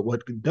press, but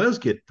what does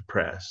get the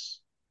press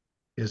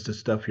is the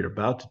stuff you're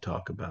about to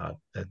talk about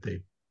that they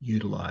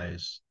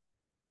utilize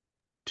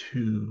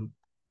to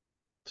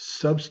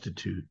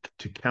substitute,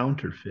 to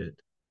counterfeit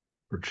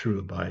for true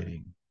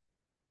abiding.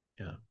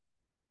 Yeah.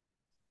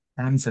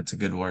 That's a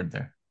good word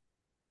there.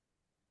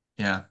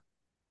 Yeah.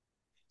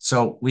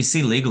 So we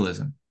see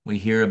legalism. We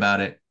hear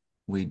about it.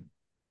 We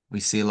we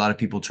see a lot of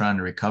people trying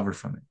to recover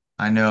from it.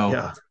 I know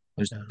Yeah.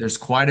 Yeah. there's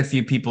quite a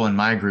few people in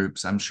my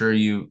groups. I'm sure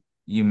you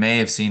may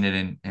have seen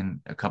it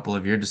in a couple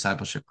of your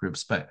discipleship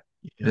groups, but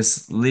Yep.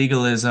 this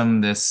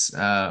legalism, this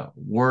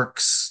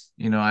works,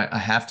 I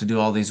have to do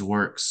all these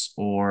works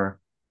or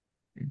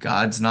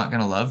God's not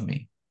going to love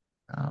me.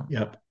 Um,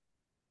 Yep.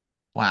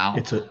 wow.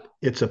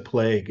 It's a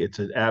plague. It's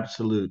an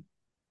absolute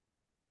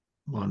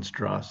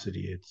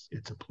monstrosity.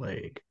 It's a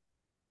plague.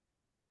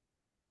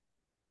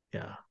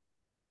 Yeah.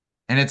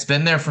 And it's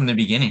been there from the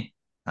beginning.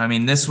 I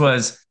mean, Yep.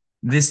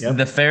 the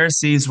Yep.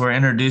 Pharisees were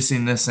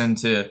introducing this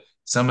into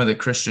some of the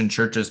Christian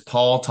churches.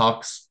 Paul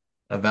talks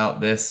about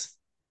this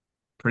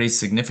pretty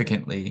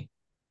significantly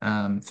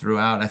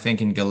throughout. I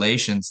think in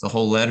Galatians, the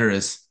whole letter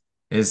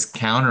is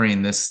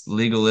countering this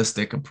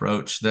legalistic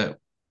approach that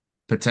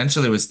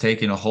potentially was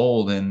taking a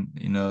hold in,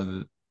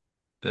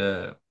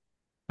 the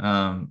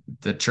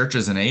the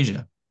churches in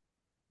Asia.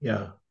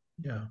 Yeah.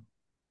 Yeah.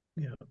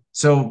 Yeah.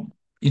 So,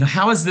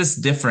 how is this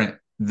different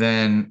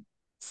than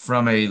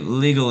from a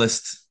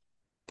legalist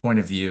point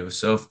of view?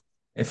 So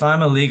if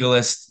I'm a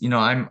legalist,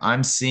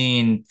 I'm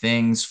seeing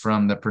things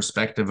from the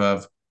perspective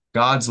of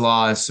God's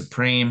law is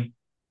supreme,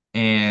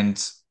 and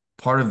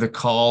part of the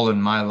call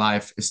in my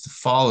life is to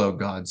follow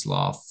God's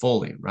law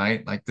fully,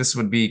 right? Like this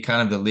would be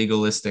kind of the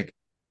legalistic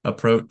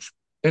approach.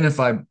 And if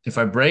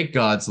I break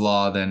God's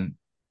law, then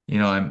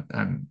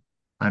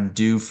I'm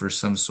due for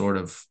some sort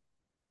of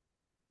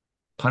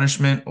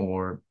punishment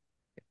or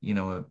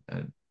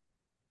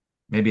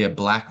maybe a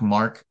black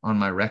mark on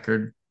my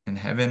record in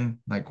heaven.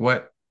 Like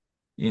what,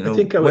 I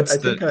think I would. what's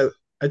the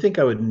I think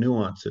I would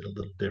nuance it a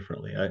little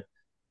differently.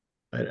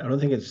 I don't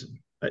think it's.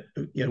 I,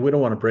 we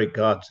don't want to break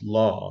God's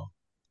law,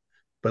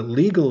 but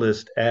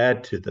legalists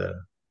add to the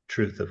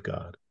truth of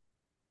God,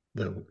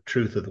 the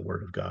truth of the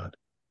Word of God,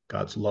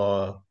 God's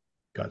law,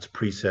 God's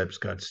precepts,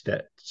 God's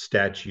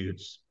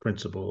statutes,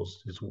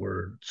 principles, His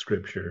Word,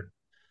 Scripture,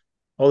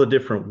 all the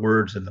different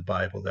words in the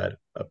Bible that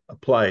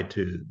apply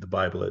to the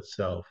Bible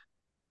itself.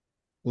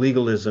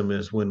 Legalism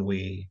is when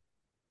we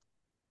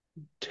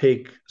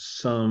take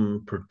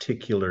some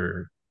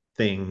particular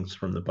things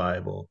from the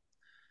Bible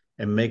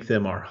and make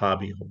them our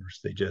hobby horse.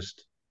 They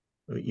just,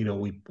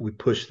 we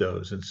push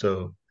those, and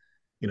so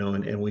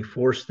and we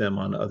force them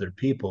on other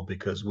people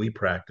because we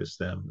practice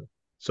them.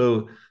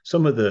 So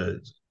some of the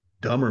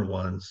dumber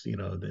ones, in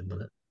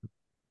the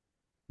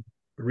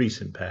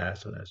recent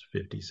past, so that's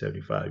 50,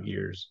 75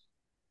 years,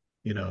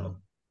 you know,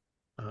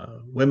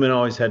 women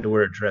always had to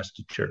wear a dress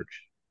to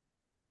church.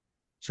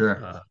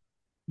 sure, Uh,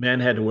 men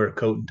had to wear a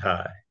coat and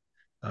tie.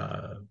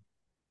 Uh,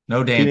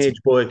 no dancing,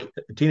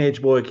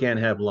 teenage boy can't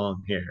have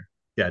long hair.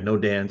 Yeah, no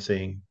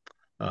dancing.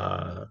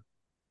 Uh,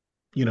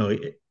 you know,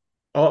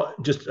 all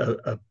just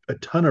a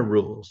ton of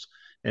rules.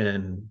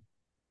 And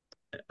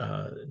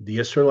the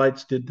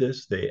Israelites did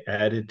this. They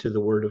added to the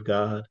Word of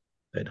God.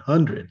 They had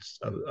hundreds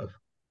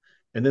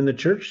and then the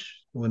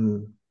church,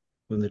 when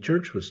the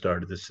church was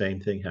started, the same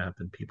thing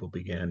happened. People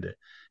began to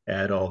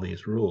add all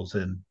these rules,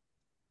 and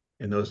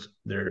those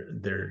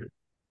they're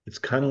it's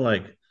kind of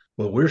like,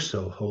 well, we're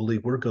so holy,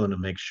 we're going to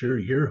make sure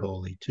you're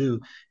holy too.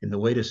 And the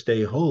way to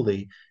stay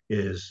holy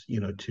is,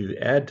 to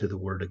add to the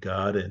Word of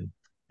God, and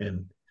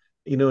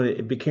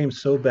it became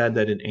so bad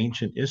that in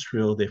ancient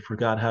Israel they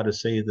forgot how to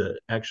say the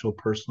actual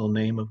personal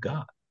name of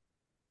God.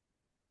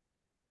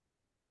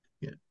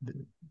 Yeah.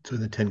 To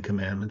the Ten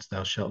Commandments,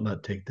 thou shalt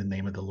not take the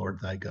name of the Lord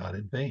thy God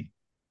in vain.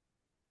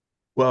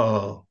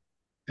 Well,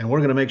 and we're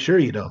going to make sure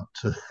you don't.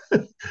 So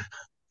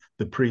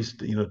the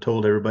priest,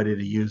 told everybody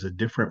to use a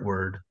different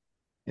word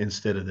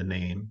instead of the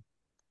name.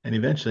 And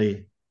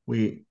eventually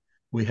we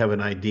have an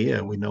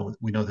idea. We know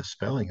the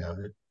spelling of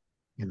it.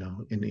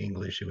 In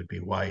English it would be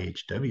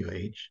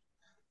YHWH,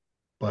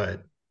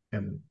 but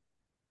and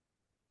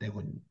then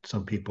when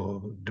some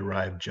people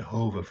derive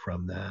Jehovah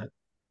from that,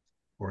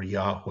 or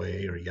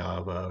Yahweh or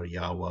Yahweh or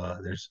Yahweh,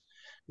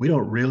 we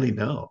don't really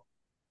know,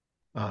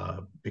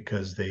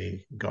 because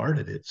they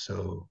guarded it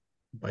so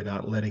by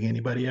not letting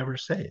anybody ever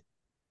say it.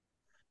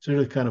 So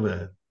really kind of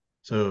a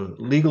so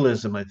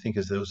legalism, I think,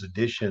 is those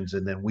additions,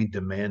 and then we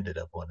demand it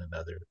of one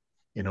another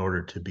in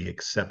order to be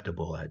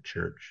acceptable at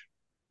church.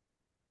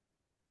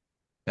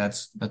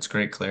 That's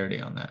great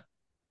clarity on that.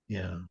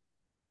 Yeah.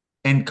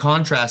 And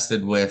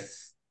contrasted with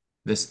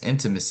this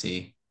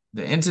intimacy,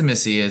 the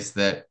intimacy is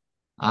that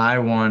I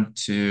want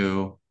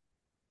to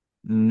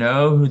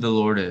know who the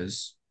Lord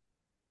is,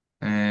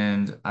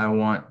 and I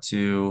want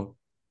to,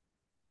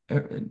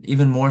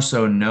 even more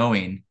so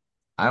knowing,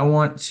 I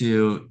want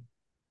to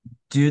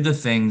do the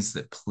things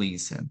that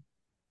please Him,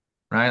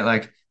 right?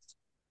 Like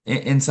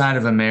inside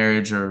of a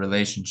marriage or a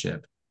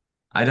relationship,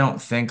 I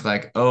don't think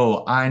like,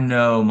 oh, I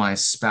know my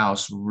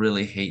spouse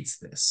really hates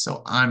this,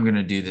 so I'm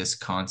gonna do this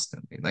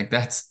constantly. Like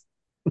that's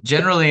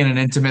generally in an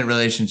intimate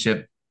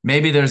relationship.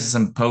 Maybe there's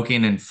some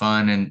poking and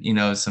fun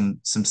and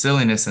some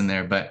silliness in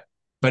there, but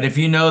if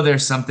you know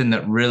there's something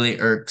that really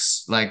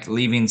irks, like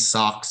leaving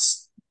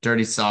socks,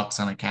 dirty socks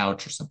on a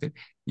couch or something,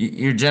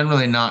 you're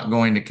generally not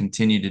going to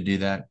continue to do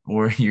that,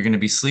 or you're going to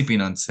be sleeping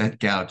on said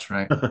couch,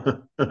 right?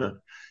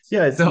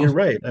 Yeah, So you're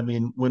right. I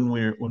mean, when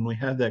we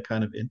have that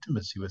kind of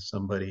intimacy with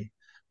somebody,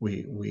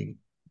 we we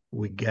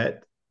we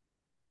get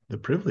the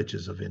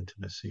privileges of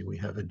intimacy. We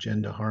have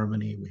agenda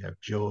harmony, we have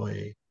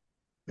joy,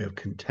 we have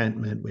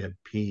contentment, we have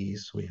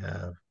peace, we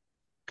have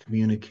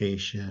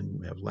communication,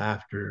 we have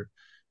laughter.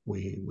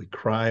 We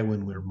cry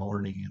when we're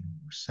mourning and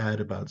we're sad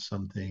about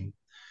something.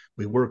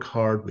 We work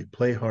hard, we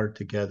play hard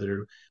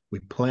together, we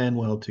plan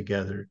well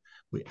together,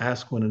 we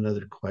ask one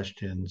another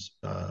questions.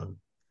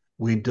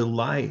 We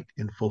delight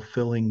in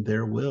fulfilling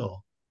their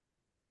will.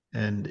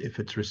 And if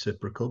it's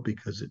reciprocal,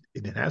 because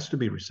it has to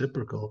be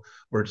reciprocal,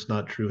 or it's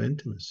not true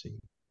intimacy.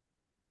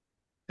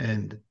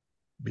 And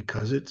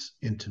because it's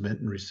intimate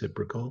and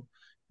reciprocal,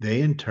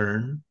 they in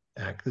turn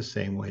act the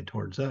same way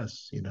towards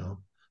us.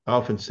 I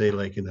often say,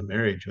 like in the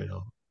marriage,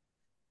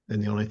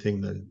 and the only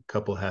thing the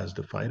couple has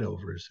to fight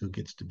over is who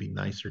gets to be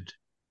nicer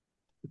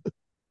to,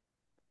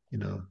 you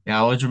know, yeah, I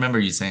always remember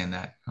you saying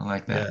that. I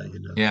like yeah,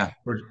 that. Yeah.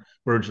 where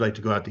would you like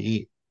to go out to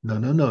eat? No,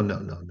 no, no, no,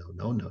 no, no,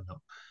 no, no,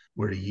 no.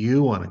 Where do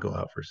you want to go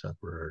out for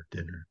supper or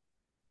dinner?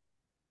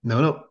 No,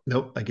 no,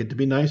 no. I get to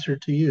be nicer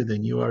to you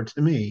than you are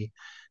to me.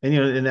 And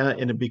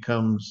it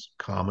becomes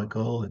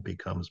comical, it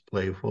becomes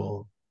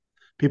playful.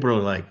 People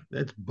are like,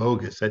 that's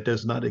bogus. That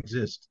does not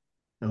exist.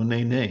 No,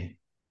 nay, nay.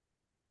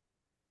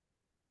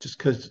 Just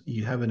because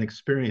you haven't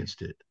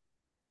experienced it,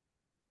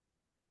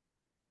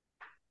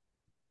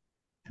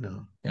 you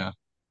know. Yeah.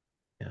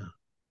 Yeah.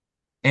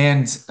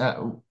 And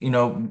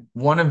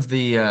one of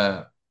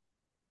the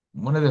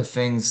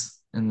things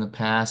in the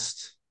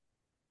past,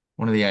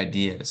 one of the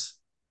ideas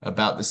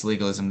about this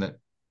legalism that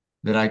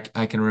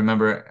I can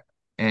remember,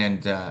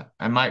 and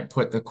I might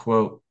put the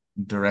quote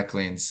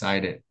directly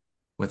inside it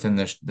within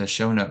the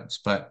show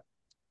notes, but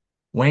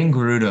Wayne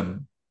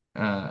Grudem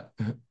uh,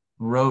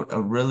 wrote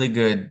a really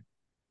good,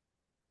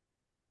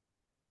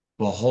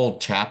 well, whole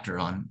chapter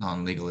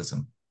on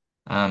legalism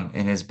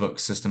in his book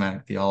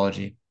Systematic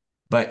Theology.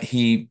 But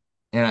and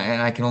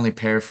I can only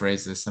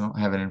paraphrase this. I don't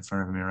have it in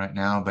front of me right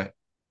now, but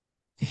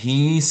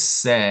he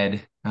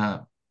said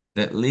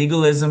that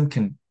legalism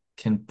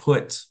can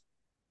put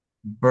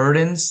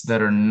burdens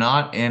that are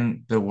not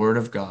in the Word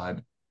of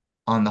God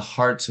on the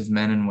hearts of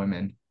men and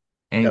women,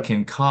 and Yep.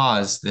 can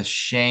cause the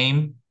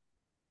shame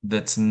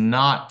that's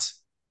not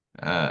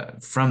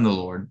from the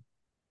Lord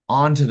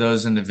onto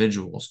those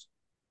individuals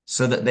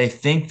so that they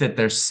think that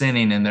they're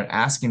sinning and they're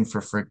asking for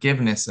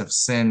forgiveness of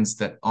sins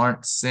that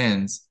aren't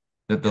sins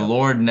that the Yep.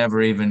 Lord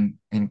never even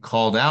and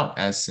called out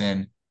as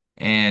sin.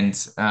 And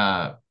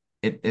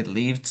it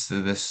leads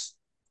to this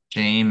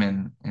shame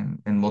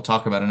and we'll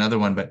talk about another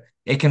one, but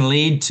it can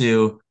lead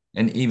to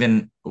an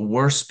even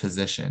worse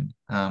position.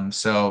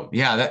 So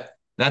yeah,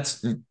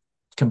 that's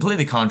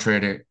completely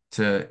contrary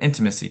to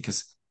intimacy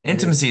because It is.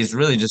 intimacy is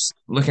really just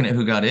looking at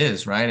who God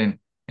is, right?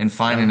 And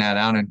finding Yeah. that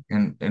out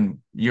and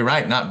you're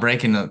right, not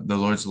breaking the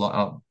Lord's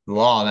law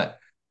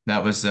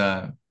that was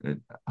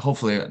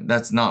hopefully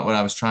that's not what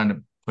I was trying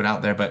to put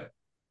out there, but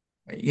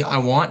yeah, I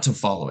want to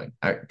follow it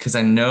because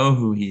I know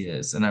who he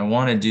is and I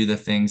want to do the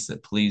things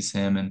that please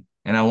him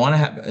and I want to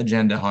have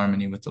agenda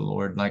harmony with the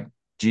Lord like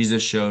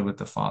Jesus showed with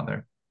the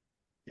Father.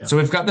 Yeah. So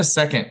we've got the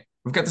second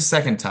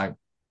type.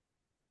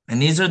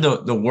 And these are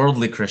the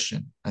worldly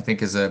Christian, I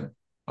think is a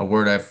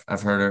word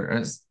I've heard, or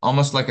it's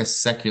almost like a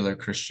secular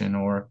Christian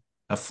or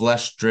a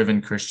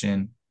flesh-driven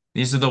Christian.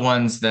 These are the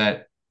ones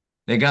that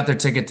they got their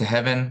ticket to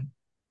heaven,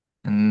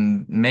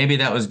 and maybe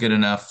that was good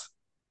enough.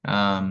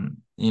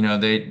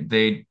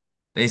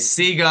 They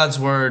see God's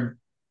word,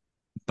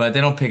 but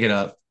they don't pick it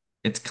up.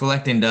 It's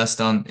collecting dust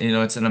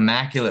it's an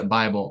immaculate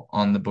Bible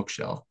on the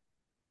bookshelf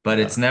but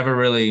Yeah. it's never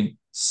really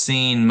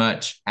seen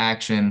much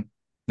action.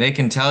 They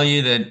can tell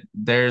you that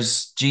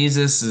there's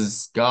Jesus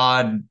is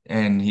God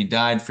and he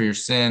died for your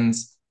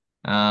sins.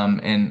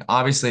 And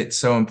obviously it's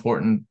so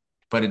important,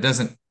 but it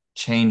doesn't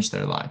change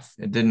their life.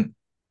 It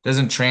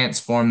doesn't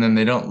transform them.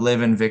 They don't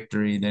live in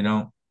victory. They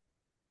don't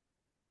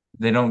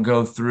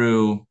go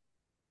through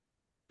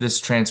this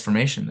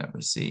transformation that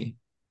we see.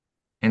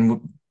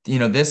 And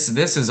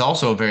this is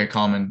also a very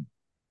common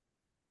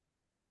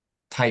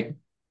type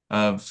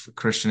of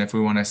Christian, if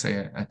we want to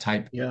say a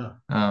type. Yeah,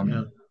 yeah,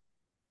 Um,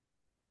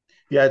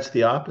 yeah. It's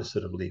the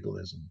opposite of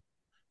legalism.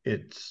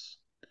 It's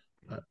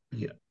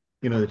yeah.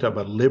 They talk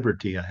about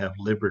liberty. I have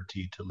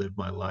liberty to live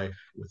my life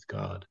with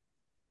God.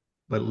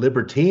 But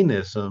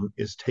libertinism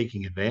is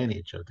taking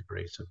advantage of the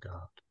grace of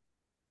God.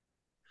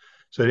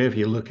 So if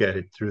you look at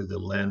it through the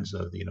lens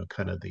of,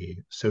 kind of the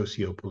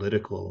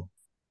socio-political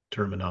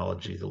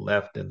terminology, the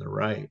left and the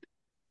right,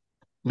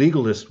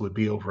 legalists would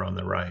be over on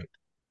the right.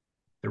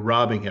 They're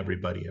robbing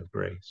everybody of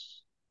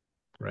grace,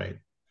 right?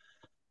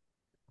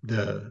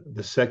 The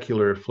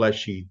secular,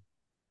 fleshy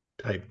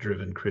type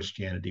driven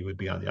Christianity would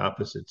be on the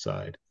opposite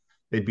side.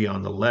 They'd be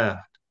on the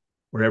left,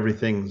 where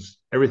everything's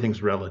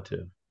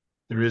relative.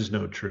 There is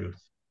no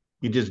truth.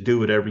 You just do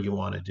whatever you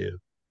want to do.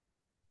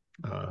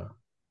 Uh,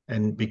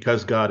 and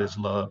because God is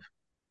love,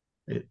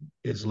 it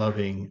is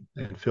loving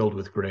and filled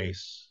with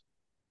grace.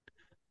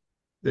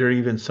 There are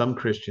even some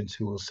Christians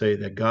who will say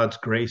that God's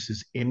grace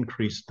is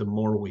increased the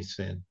more we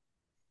sin,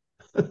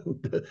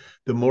 the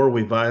more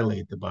we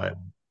violate the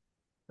Bible.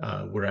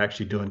 We're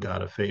actually doing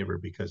God a favor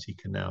because He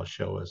can now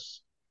show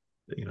us.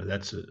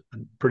 That's a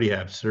pretty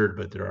absurd,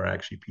 but there are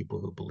actually people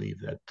who believe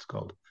that it's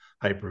called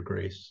hyper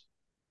grace.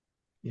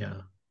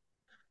 Yeah,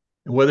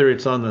 and whether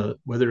it's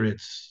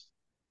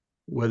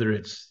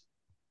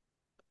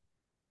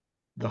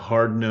the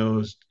hard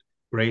nosed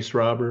grace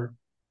robber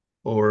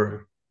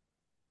or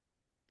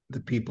the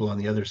people on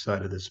the other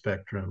side of the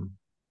spectrum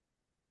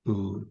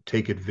who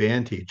take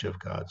advantage of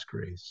God's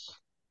grace.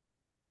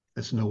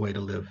 That's no way to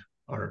live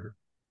our,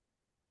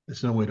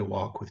 that's no way to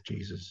walk with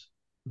Jesus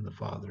and the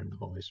Father and the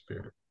Holy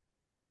Spirit.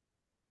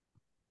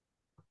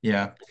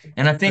 yeah.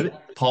 And I But think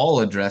Paul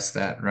addressed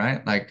that,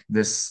 right? Like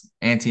this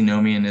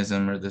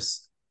antinomianism or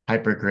this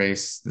hyper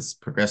grace, this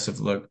progressive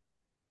look.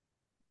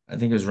 I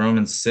think it was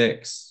Romans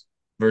 6,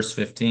 verse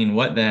 15.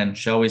 What then?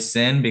 Shall we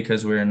sin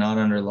because we are not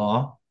under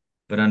law,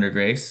 but under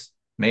grace?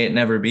 May it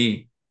never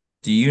be.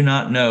 Do you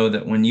not know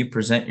that when you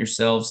present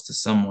yourselves to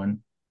someone,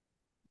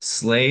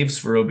 slaves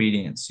for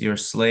obedience, you're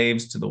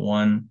slaves to the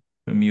one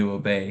whom you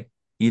obey,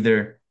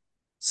 either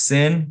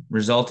sin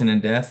resulting in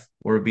death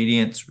or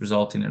obedience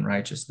resulting in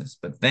righteousness.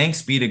 But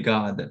thanks be to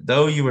God that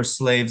though you were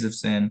slaves of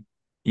sin,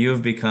 you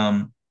have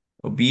become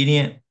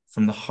obedient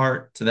from the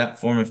heart to that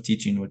form of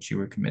teaching which you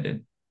were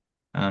committed.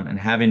 And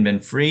having been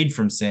freed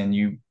from sin,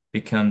 you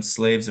become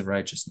slaves of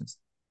righteousness.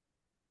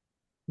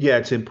 yeah,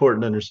 it's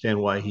important to understand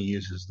why he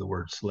uses the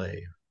word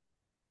slave.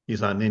 He's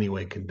not in any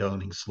way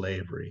condoning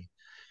slavery.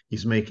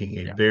 He's making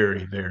a Yeah.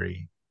 very,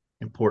 very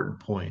important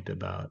point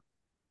about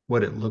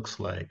what it looks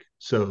like.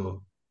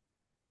 So,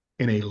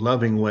 in a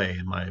loving way,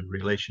 in my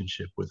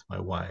relationship with my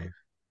wife,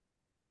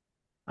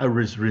 I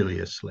was really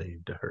a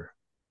slave to her.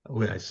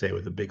 What I say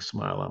with a big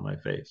smile on my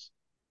face.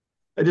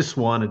 I just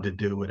wanted to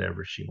do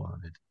whatever she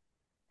wanted.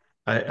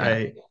 I, Yeah.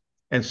 I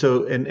and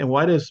so and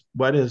why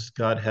does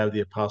God have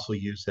the apostle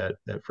use that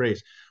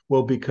phrase?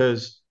 Well,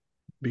 because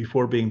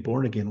before being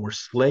born again, we're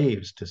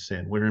slaves to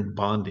sin. We're in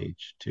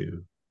bondage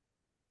to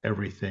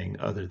everything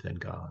other than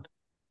God.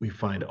 We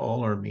find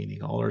all our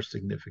meaning, all our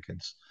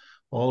significance,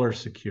 all our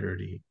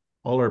security,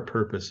 all our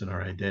purpose and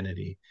our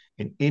identity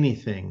in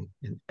anything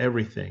and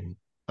everything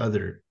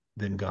other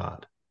than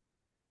God.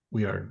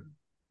 We are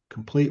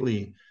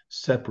completely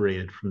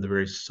separated from the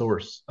very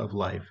source of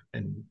life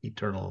and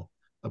eternal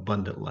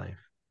abundant life.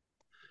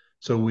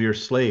 So we are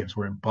slaves.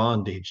 We're in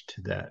bondage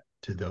to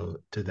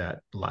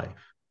that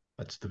life.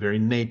 That's the very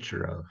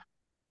nature of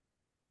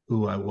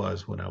who I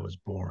was when I was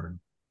born.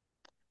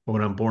 But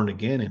when I'm born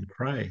again in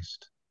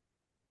Christ,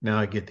 now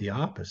I get the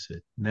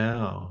opposite.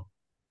 Now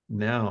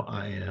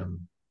I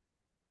am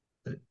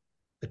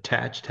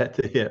attached at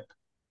the hip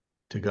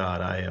to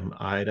God. I am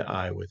eye to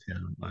eye with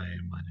Him. I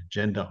am an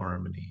agenda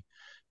harmony.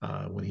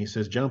 When He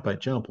says jump, I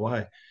jump.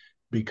 Why?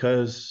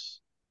 Because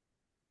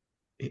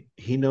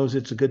He knows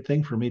it's a good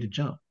thing for me to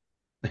jump.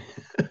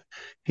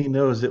 He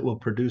knows it will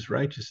produce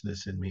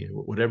righteousness in me,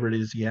 whatever it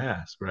is He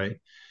asks, right?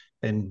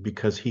 And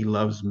because He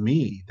loves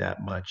me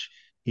that much,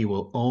 He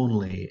will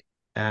only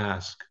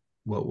ask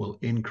what will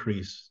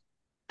increase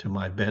to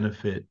my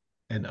benefit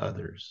and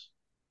others.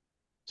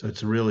 So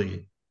it's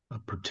really a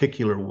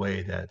particular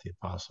way that the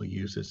apostle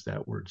uses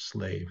that word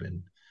slave,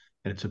 and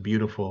it's a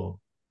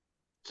beautiful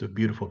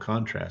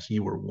contrast.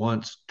 You were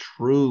once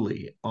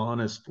truly,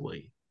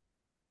 honestly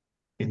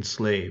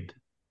enslaved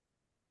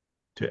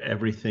to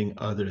everything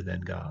other than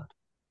God.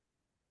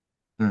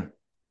 Hmm.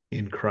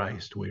 In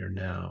Christ, we are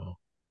now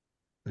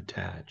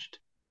attached.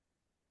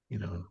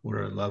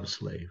 We're a love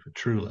slave, a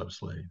true love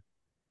slave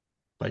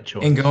by And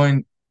choice.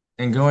 going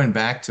and going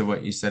back to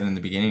what you said in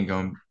the beginning,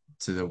 going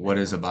to the what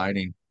is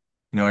abiding,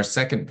 our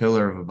second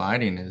pillar of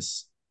abiding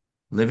is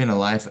living a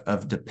life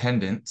of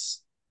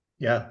dependence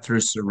Yeah,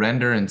 through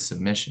surrender and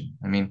submission.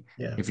 I mean,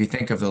 yeah, if you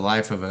think of the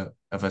life of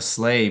a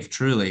slave,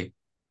 truly,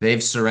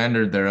 they've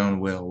surrendered their own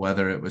will,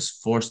 whether it was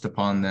forced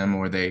upon them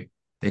or they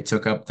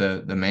took up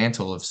the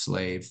mantle of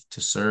slave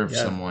to serve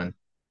yeah, someone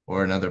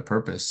or another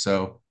purpose.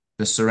 So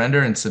the surrender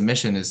and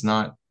submission is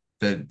not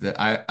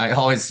I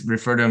always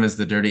refer to them as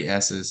the dirty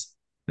S's,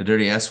 the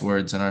dirty S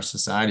words in our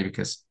society,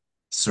 because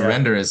Yeah.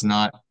 surrender is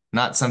not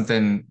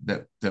something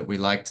that we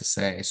like to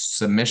say.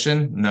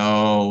 Submission,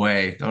 no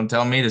way. Don't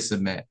tell me to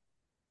submit.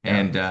 Yeah.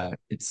 And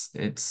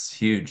it's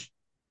huge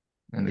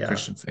in the Yeah.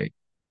 Christian faith.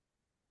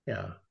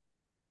 Yeah.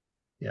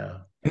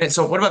 Yeah. And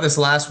so what about this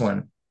last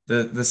one?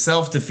 The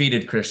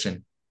self-defeated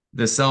Christian,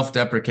 the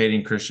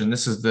self-deprecating Christian.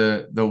 This is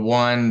the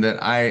one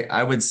that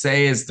I would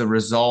say is the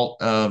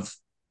result of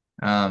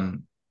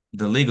um,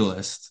 the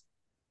legalist,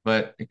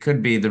 but it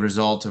could be the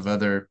result of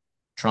other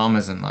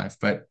traumas in life.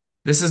 But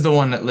this is the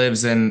one that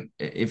lives in,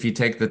 if you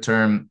take the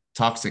term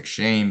toxic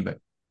shame, but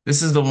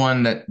this is the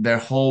one that their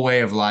whole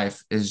way of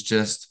life is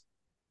just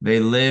they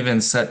live in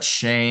such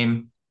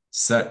shame,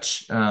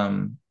 such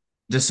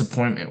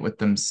disappointment with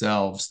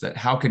themselves, that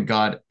how could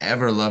God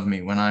ever love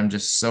me when I'm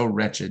just so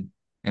wretched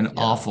and Yeah.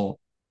 awful?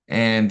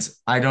 And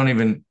I don't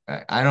even,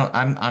 I don't,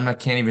 I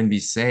can't even be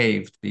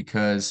saved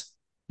because,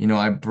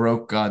 I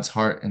broke God's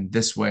heart in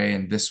this way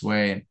and this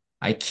way, and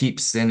I keep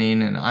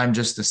sinning, and I'm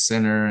just a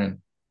sinner.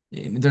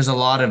 And there's a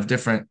lot of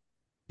different,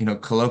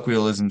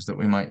 colloquialisms that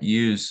we might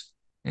use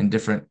in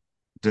different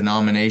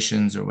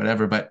denominations or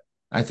whatever, but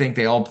I think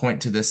they all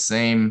point to the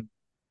same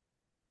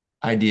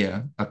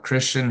idea, a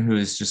Christian who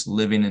is just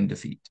living in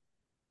defeat.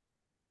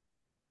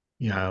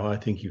 Yeah. Well, I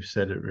think you've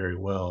said it very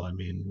well. I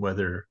mean,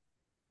 whether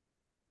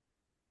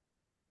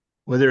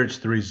it's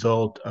the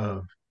result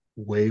of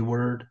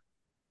wayward,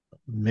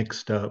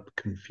 mixed up,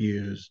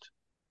 confused,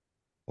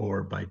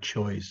 or by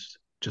choice,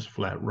 just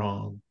flat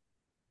wrong,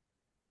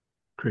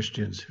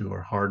 Christians who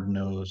are hard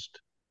nosed,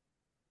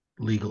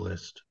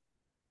 legalist,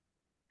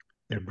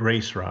 they're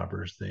grace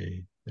robbers.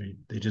 They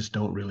just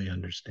don't really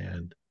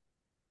understand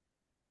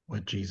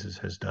what Jesus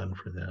has done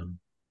for them.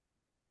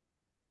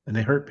 And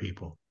they hurt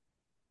people.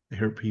 They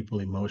hurt people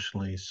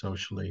emotionally,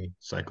 socially,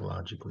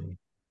 psychologically.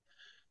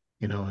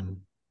 And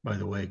by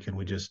the way, can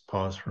we just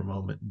pause for a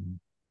moment and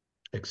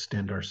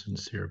extend our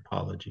sincere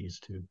apologies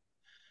to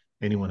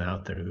anyone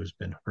out there who's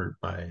been hurt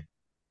by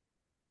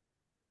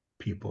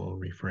people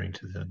referring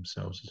to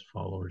themselves as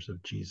followers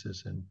of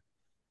Jesus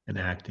and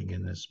acting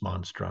in this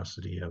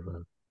monstrosity of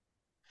a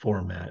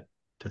format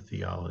to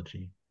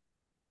theology.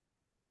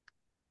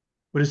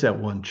 What is that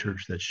one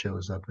church that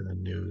shows up in the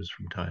news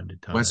from time to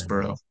time?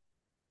 Westboro.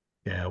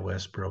 Yeah,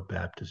 Westboro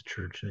Baptist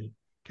Church.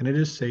 Can I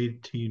just say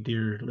to you,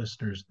 dear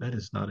listeners, that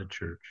is not a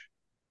church.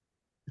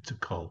 It's a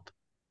cult.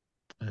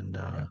 And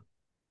Yeah.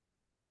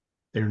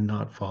 they're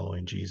not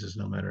following Jesus,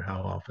 no matter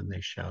how often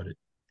they shout it.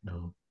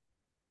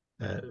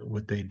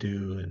 What they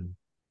do and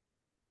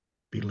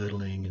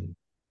belittling and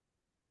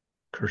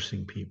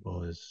cursing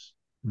people is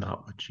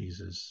not what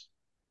Jesus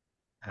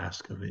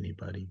asked of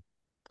anybody.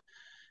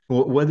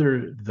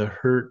 Whether the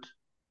hurt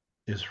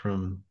is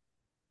from,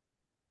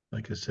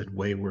 like I said,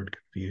 wayward,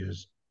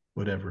 confused,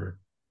 whatever,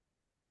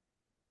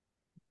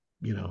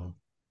 you know,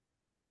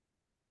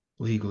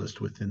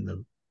 legalist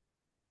within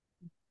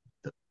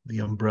the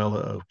umbrella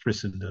of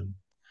Christendom,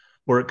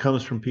 or it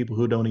comes from people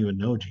who don't even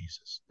know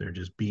Jesus. They're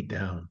just beat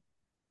down.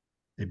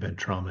 They've been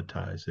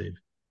traumatized. They've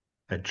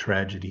had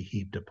tragedy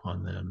heaped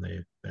upon them.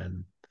 They've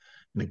been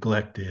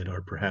neglected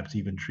or perhaps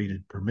even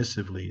treated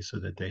permissively so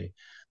that they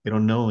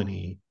don't know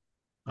any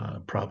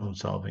problem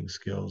solving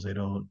skills. They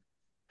don't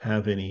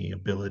have any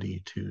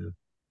ability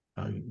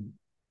uh,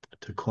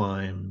 to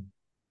climb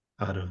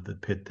out of the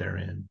pit they're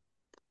in.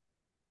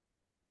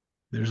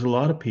 There's a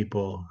lot of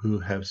people who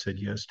have said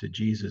yes to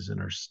Jesus and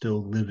are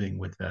still living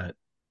with that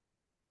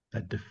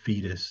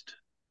defeatist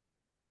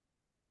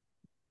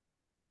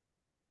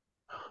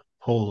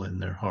hole in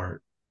their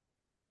heart.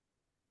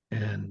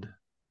 And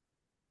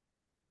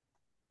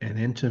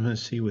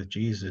intimacy with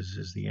Jesus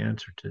is the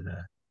answer to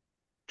that.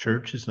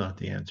 Church is not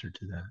the answer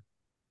to that.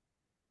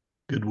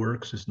 Good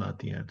works is not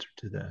the answer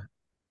to that.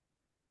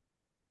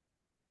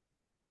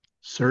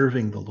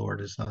 Serving the Lord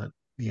is not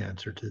the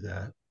answer to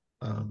that.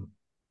 Um,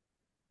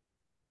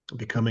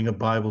 Becoming a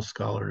Bible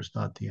scholar is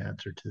not the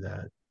answer to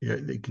that. Yeah,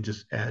 they can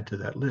just add to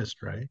that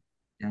list, right?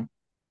 Yeah.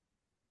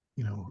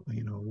 You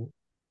know,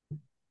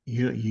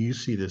 you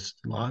see this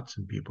lots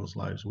in people's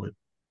lives. What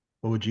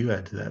would you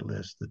add to that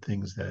list? The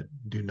things that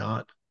do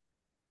not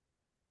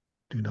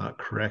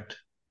correct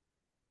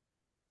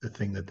the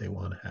thing that they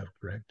want to have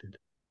corrected.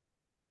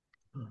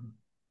 Um,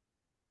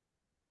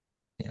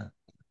 Yeah.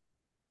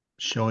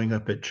 Showing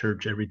up at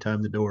church every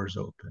time the doors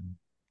open,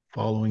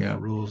 following the Yeah.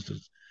 rules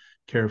as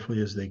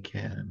carefully as they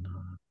can.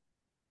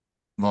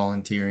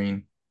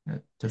 Volunteering at Yeah,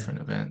 different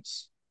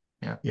events.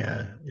 Yeah.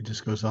 yeah, it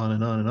just goes on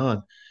and on and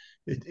on.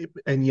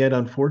 And yet,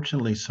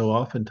 unfortunately, so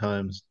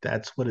oftentimes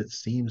that's what it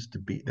seems to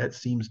be. That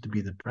seems to be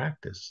the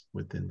practice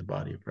within the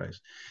body of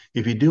Christ.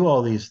 If you do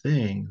all these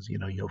things,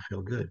 you'll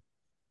feel good.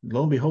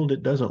 Lo and behold,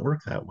 it doesn't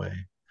work that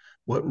way.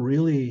 What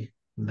really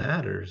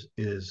matters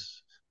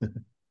is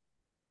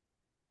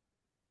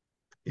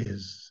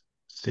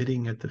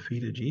sitting at the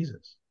feet of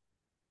Jesus,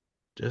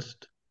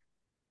 just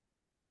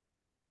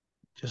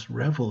just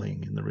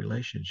reveling in the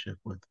relationship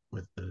with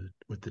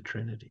the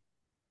Trinity.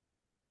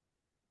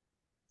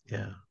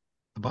 Yeah.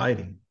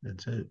 abiding.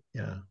 That's it.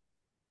 Yeah.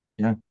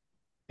 Yeah.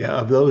 Yeah.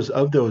 Of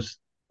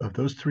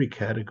those three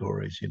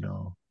categories,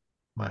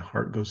 my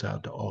heart goes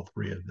out to all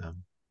three of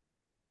them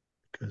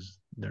because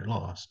they're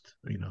lost,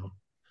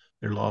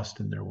 they're lost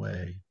in their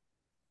way.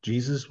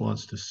 Jesus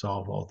wants to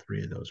solve all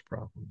three of those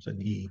problems,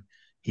 and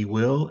he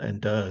will and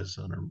does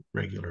on a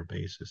regular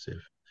basis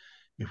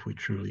if we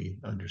truly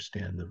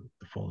understand the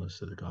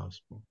fullness of the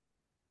gospel.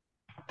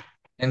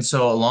 And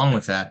so along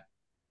with that,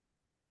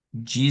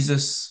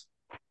 Jesus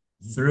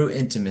through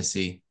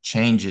intimacy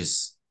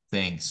changes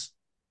things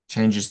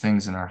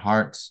in our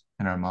hearts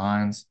and our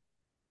minds.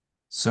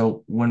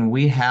 So when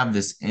we have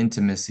this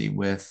intimacy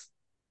with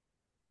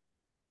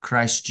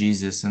Christ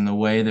Jesus in the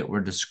way that we're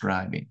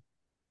describing,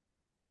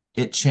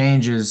 it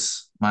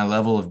changes my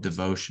level of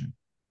devotion,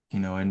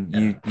 and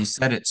Yeah. you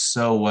said it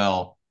so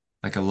well,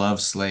 like a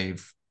love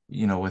slave,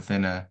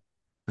 within a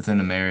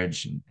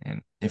marriage.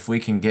 And if we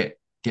can get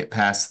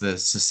past the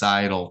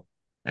societal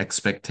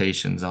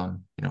expectations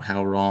on,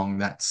 how wrong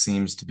that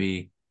seems to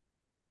be,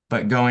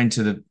 but going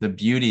to the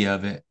beauty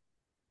of it,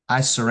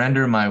 I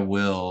surrender my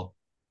will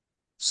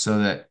so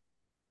that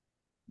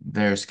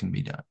theirs can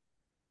be done,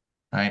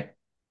 right?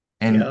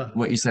 And Yeah.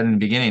 what you said in the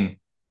beginning,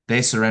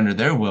 they surrender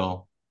their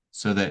will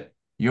so that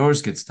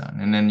yours gets done.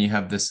 And then you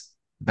have this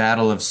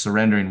battle of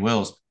surrendering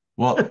wills.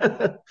 Well,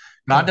 God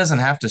Yeah. doesn't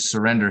have to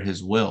surrender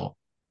his will,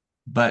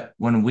 but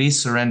when we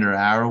surrender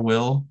our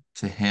will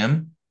to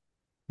him,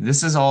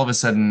 this is all of a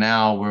sudden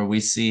now where we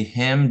see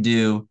him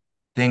do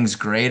things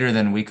greater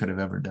than we could have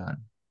ever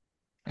done.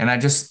 And I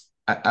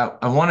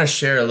want to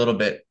share a little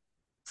bit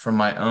from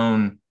my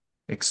own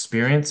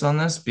experience on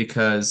this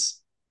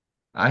because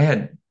I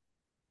had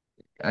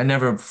I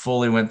never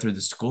fully went through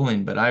the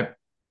schooling, but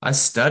I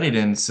studied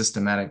in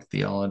systematic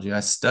theology. I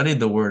studied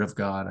the Word of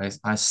God.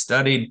 I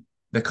studied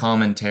the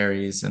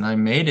commentaries, and I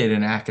made it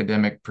an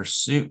academic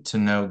pursuit to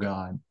know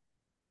God.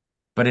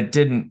 But it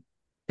didn't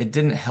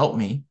help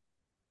me.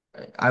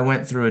 I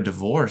went through a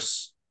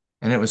divorce,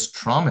 and it was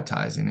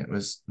traumatizing. It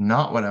was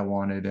not what I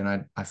wanted,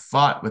 and I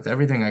fought with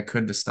everything I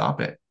could to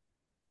stop it.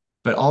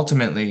 But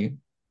ultimately,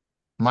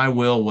 my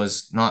will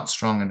was not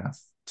strong enough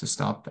to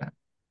stop that.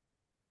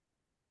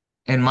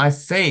 And my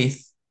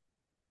faith,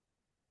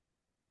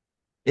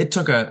 it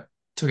took a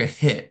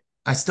hit.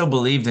 I still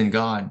believed in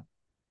God,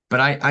 but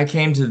I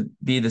came to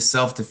be the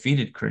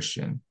self-defeated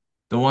Christian,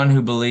 the one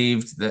who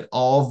believed that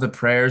all of the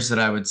prayers that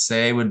I would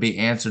say would be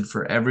answered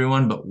for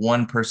everyone but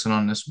one person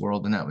on this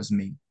world, and that was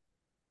me.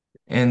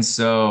 And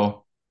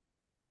so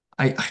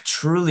I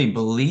truly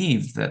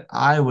believed that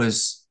I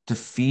was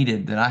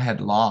defeated, that I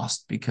had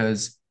lost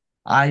because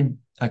I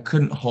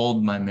couldn't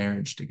hold my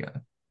marriage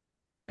together.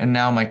 And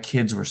now my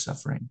kids were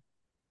suffering.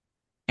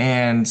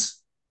 And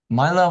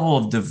my level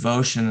of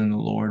devotion in the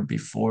Lord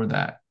before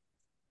that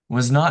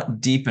was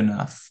not deep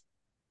enough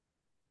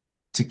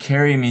to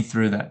carry me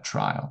through that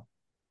trial.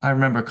 I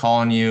remember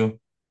calling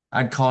you,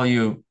 I'd call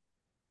you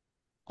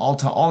all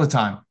the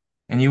time,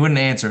 and you wouldn't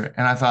answer.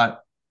 And I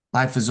thought,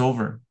 life is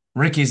over.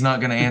 Ricky's not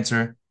going to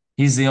answer.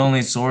 He's the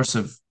only source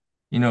of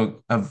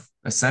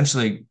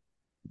essentially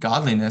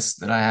godliness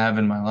that I have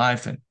in my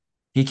life. And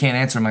he can't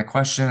answer my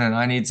question, and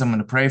I need someone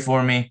to pray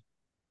for me.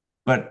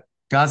 But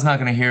God's not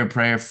going to hear a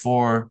prayer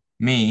for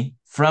me,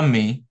 from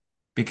me,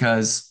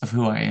 because of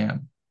who I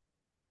am.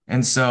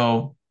 And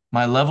so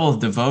my level of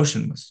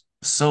devotion was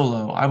so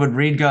low. I would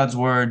read God's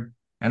word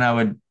and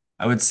I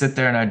would sit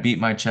there and I'd beat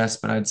my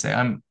chest, but I'd say,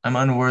 I'm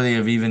unworthy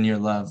of even your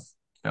love.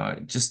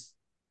 Just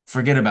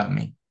forget about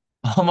me.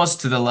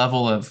 Almost to the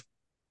level of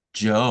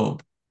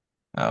Job,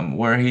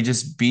 where he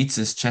just beats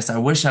his chest. I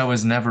wish I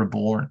was never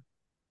born.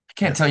 I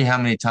can't Yeah. tell you how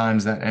many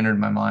times that entered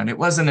my mind. It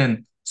wasn't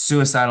in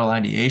suicidal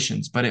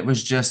ideations, but it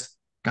was just,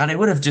 God, it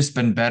would have just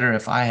been better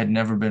if I had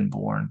never been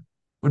born.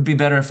 It would be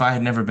better if I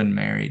had never been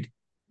married.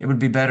 It would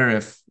be better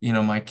if,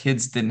 my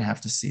kids didn't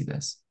have to see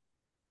this.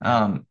 Yeah.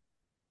 Um,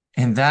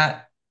 and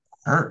that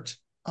hurt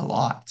a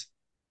lot.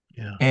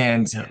 Yeah.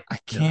 And Yeah. I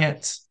Yeah.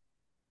 can't,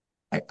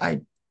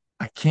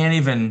 I can't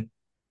even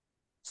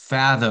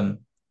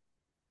fathom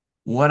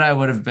what I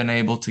would have been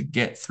able to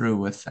get through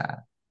with that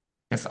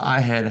if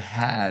I had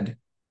had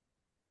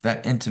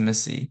that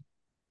intimacy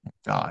with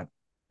God.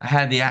 I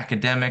had the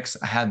academics,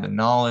 I had the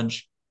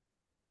knowledge,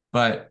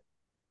 but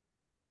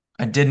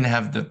I didn't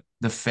have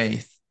the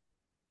faith.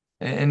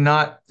 And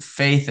not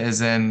faith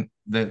as in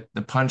the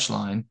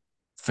punchline,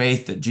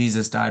 faith that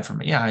Jesus died for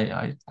me.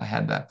 Yeah, I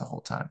had that the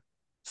whole time.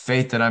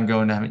 Faith that I'm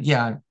going to heaven.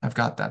 Yeah, I've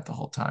got that the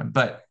whole time.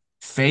 But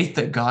faith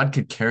that God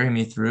could carry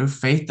me through,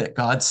 faith that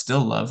God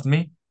still loved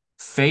me,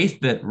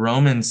 faith that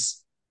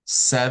Romans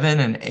 7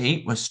 and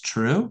 8 was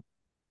true,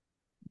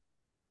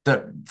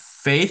 the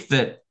faith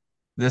that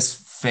this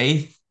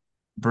faith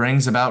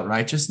brings about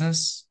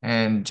righteousness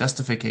and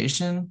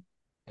justification,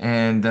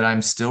 and that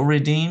I'm still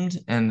redeemed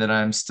and that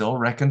I'm still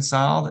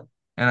reconciled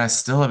and I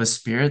still have a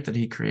spirit that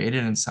he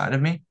created inside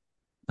of me.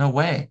 No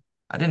way.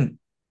 I didn't,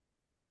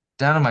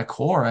 down in my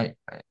core,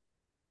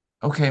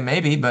 okay,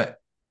 maybe, but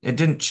it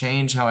didn't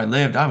change how I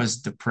lived. I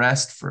was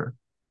depressed for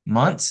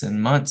months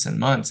and months and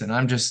months, and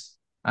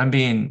I'm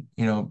being,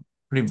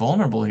 pretty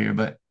vulnerable here,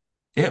 but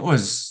it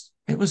was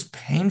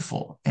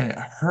painful and it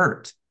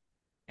hurt.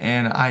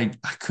 And I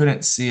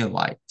couldn't see a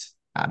light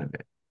out of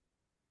it.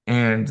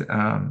 And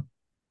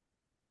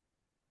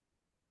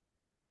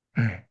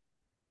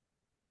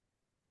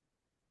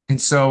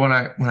and so when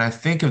I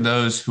think of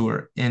those who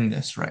are in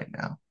this right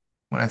now,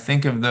 when I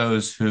think of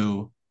those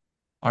who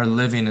are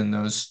living in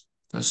those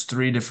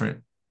three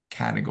different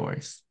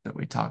categories that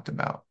we talked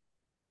about,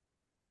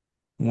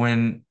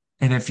 when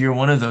and if you're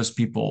one of those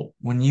people,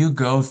 when you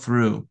go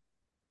through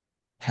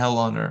hell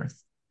on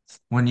earth,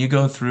 when you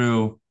go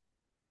through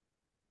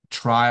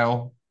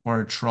trial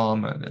or a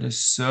trauma that is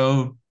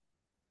so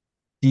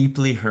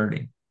deeply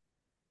hurting,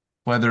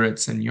 whether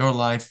it's in your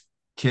life,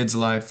 kid's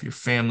life, your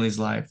family's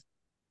life,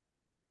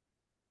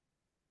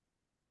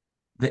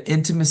 the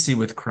intimacy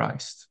with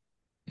Christ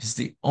is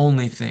the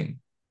only thing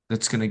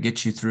that's going to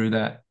get you through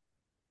that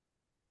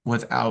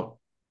without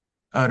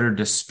utter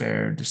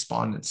despair,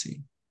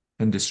 despondency,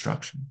 and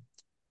destruction,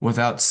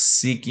 without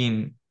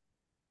seeking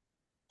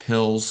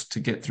pills to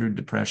get through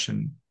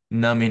depression,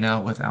 numbing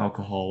out with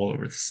alcohol or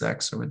with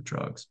sex or with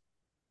drugs.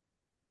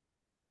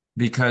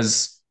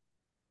 Because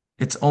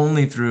it's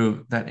only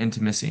through that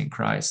intimacy in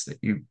Christ that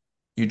you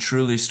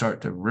truly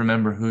start to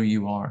remember who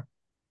you are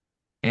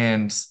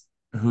and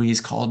who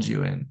he's called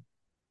you in.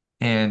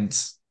 And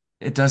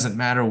it doesn't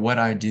matter what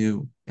I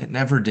do. It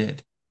never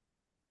did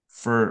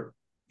for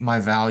my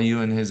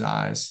value in his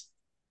eyes.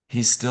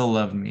 He still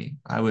loved me.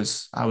 I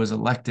was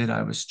elected,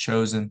 I was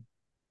chosen.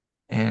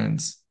 And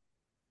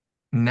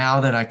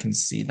now that I can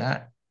see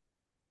that,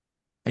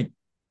 I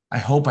I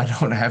hope I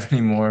don't have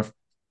any more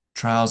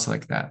trials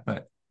like that.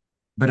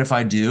 But if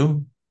I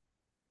do,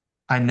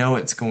 I know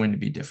it's going to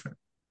be different.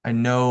 I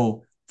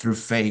know through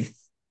faith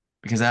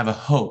because I have a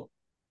hope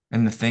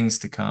in the things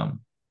to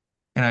come.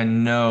 And I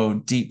know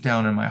deep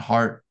down in my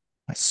heart,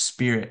 my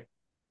spirit,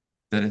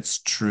 that it's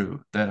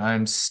true, that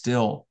I'm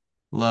still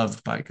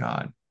loved by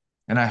God.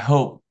 And I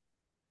hope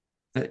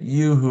that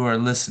you who are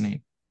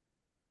listening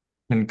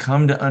can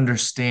come to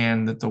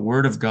understand that the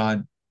Word of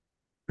God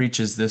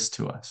preaches this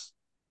to us,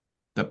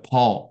 that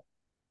Paul,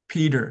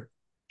 Peter,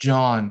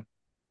 John,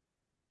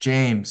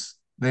 James,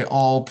 they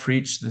all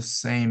preach the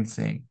same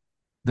thing,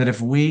 that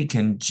if we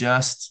can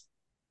just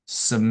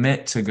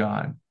submit to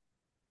God,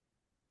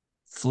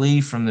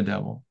 flee from the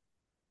devil,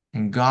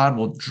 and God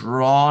will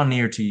draw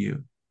near to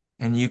you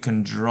and you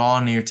can draw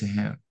near to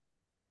him.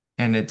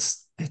 And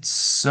it's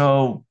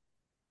so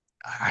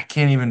I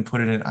can't even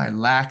put it in. I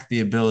lack the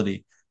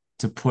ability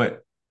to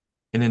put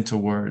it into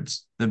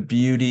words. The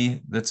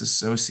beauty that's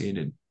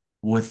associated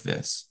with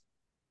this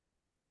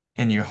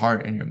in your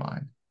heart and your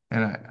mind.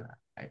 And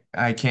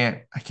I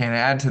can't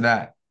add to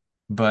that.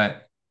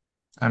 But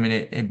I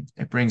mean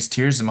it brings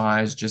tears to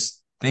my eyes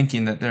just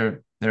thinking that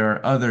there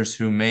are others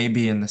who may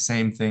be in the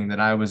same thing that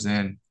I was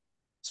in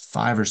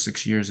 5 or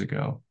 6 years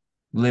ago,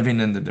 living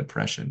in the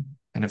depression.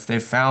 And if they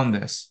found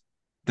this,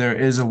 there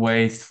is a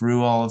way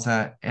through all of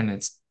that, and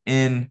it's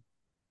in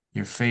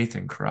your faith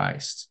in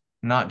Christ,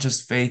 not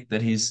just faith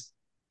that He's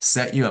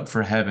set you up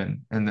for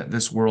heaven and that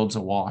this world's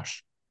a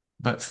wash,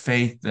 but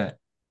faith that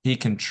He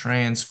can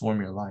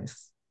transform your life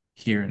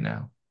here and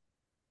now.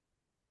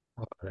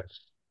 Oh,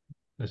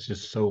 that's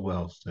just so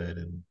well said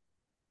and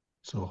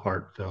so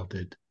heartfelt.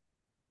 It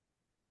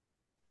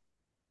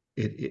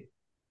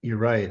you're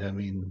right. I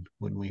mean,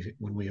 when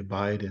we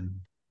abide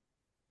in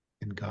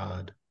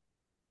God,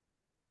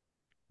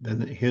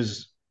 then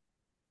His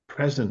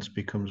presence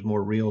becomes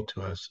more real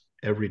to us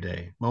every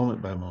day,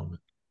 moment by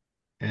moment,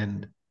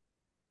 and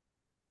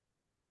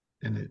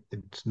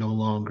it's no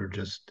longer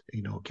just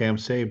okay, I'm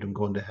saved, I'm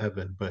going to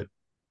heaven, but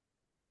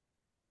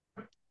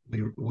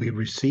we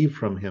receive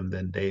from Him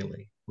then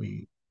daily.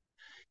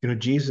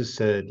 Jesus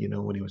said,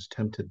 when He was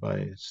tempted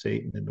by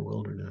Satan in the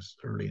wilderness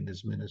early in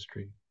His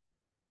ministry,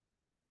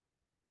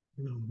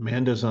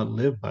 man does not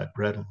live by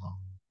bread alone,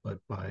 but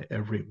by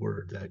every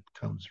word that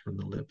comes from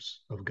the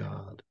lips of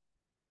God.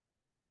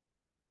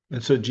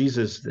 And so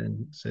Jesus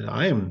then said,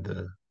 I am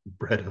the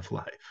bread of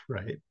life,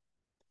 right?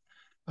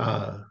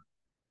 Uh,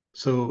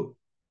 so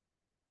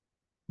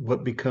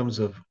what becomes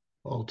of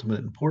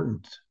ultimate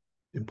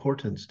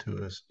importance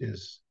to us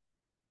is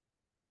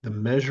the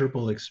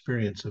measurable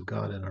experience of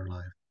God in our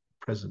life,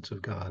 presence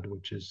of God,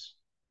 which is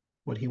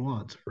what He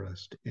wants for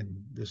us in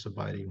this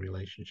abiding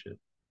relationship.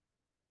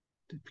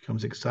 It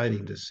becomes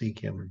exciting to seek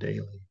Him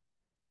daily.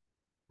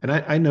 And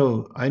I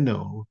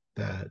know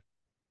that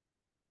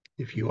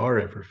if you are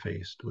ever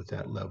faced with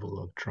that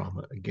level of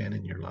trauma again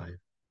in your life,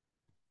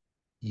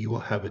 you will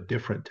have a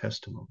different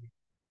testimony.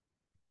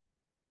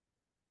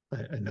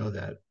 I know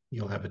that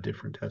you'll have a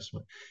different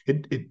testimony.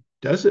 It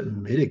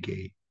doesn't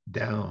mitigate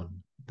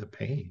down the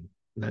pain.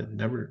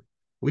 Never,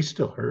 we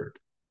still hurt.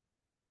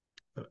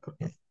 Uh,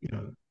 uh, you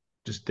know,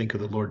 just think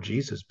of the Lord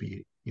Jesus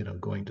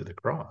going to the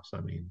cross. I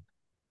mean,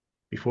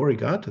 before He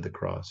got to the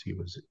cross,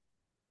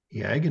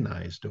 he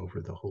agonized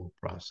over the whole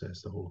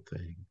process, the whole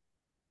thing.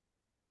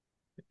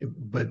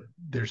 But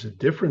there's a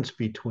difference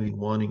between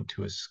wanting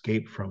to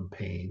escape from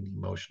pain,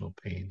 emotional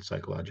pain,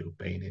 psychological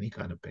pain, any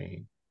kind of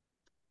pain,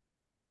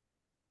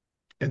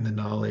 and the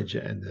knowledge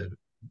and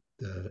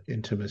the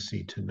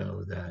intimacy to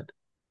know that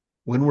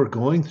when we're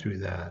going through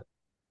that,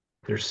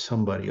 there's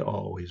somebody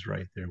always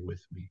right there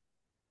with me.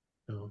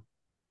 You know?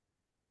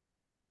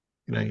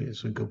 And I,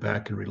 as we go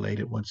back and relate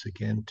it once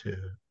again to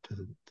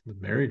the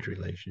marriage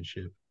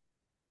relationship,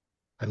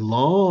 I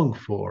long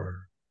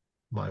for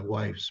my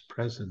wife's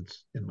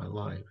presence in my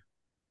life,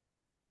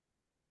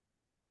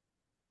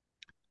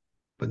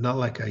 but not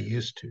like I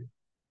used to.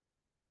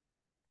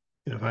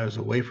 If I was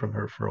away from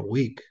her for a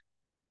week,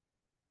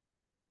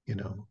 you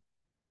know,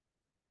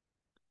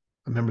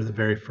 I remember the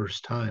very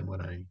first time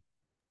when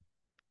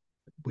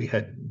we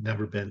had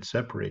never been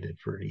separated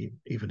for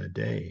even a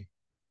day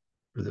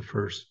for the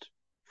first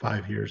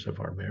 5 years of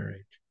our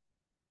marriage.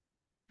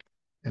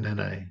 And then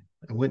I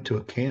went to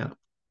a camp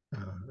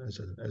as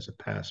a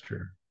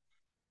pastor,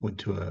 went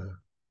to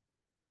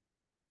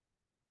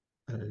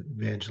an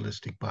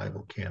evangelistic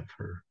Bible camp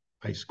for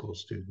high school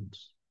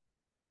students.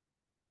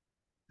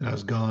 And I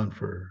was gone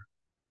for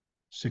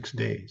 6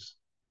 days.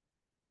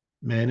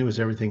 Man, it was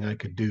everything I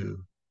could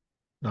do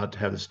not to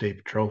have the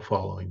state patrol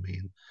following me,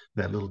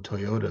 that little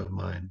Toyota of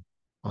mine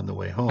on the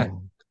way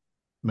home.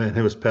 Man,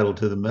 it was pedal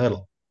to the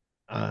metal.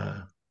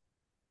 Because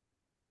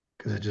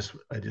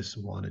I just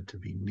wanted to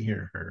be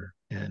near her.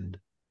 And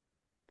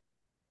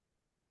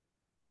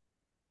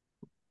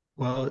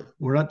well,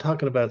 we're not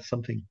talking about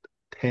something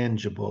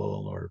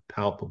tangible or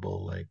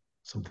palpable like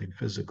something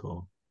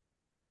physical.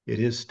 It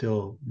is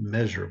still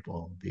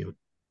measurable. The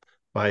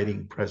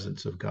abiding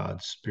presence of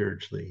God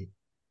spiritually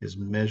is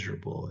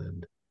measurable.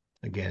 And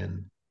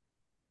again,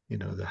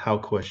 the how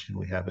question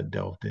we haven't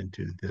delved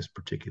into this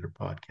particular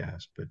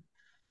podcast, but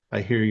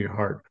I hear your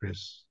heart,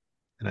 Chris,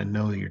 and I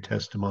know your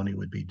testimony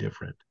would be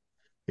different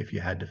if you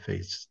had to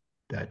face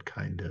that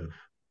kind of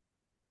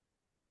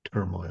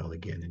turmoil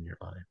again in your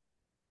life.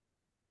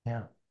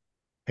 Yeah.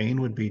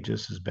 Pain would be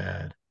just as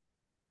bad,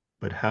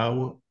 but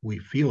how we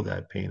feel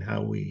that pain,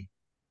 how we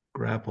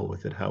grapple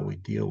with it, how we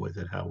deal with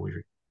it, how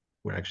we're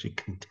actually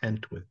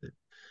content with it.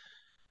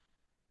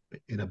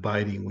 In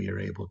abiding, we are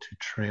able to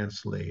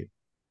translate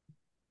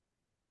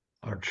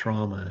our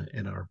trauma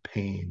and our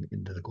pain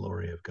into the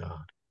glory of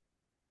God.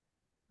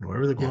 And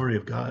wherever the Yeah. glory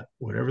of God,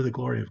 wherever the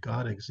glory of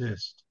God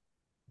exists,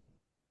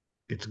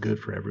 it's good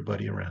for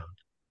everybody around,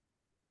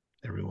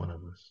 every one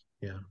of us.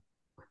 Yeah.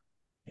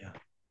 Yeah.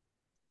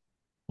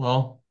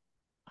 Well,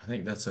 I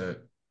think that's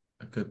a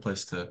good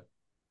place to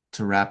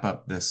wrap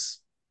up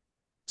this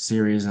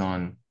series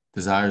on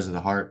desires of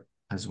the heart,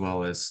 as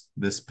well as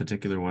this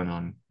particular one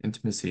on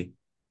intimacy.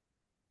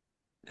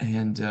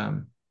 And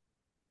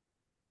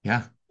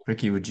yeah,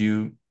 Ricky, would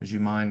you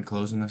mind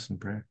closing us in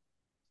prayer?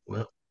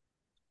 Well,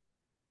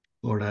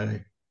 Lord,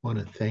 I want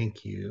to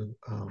thank you.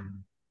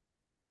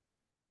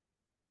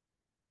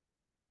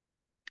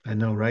 I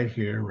know right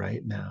here,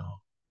 right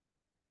now,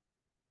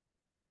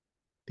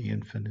 the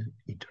infinite,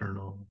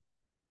 eternal,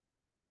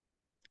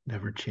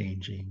 never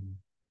changing,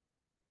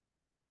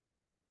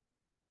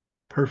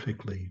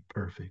 perfectly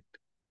perfect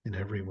in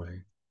every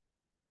way,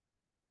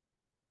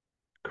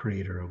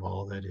 creator of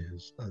all that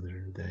is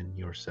other than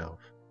yourself,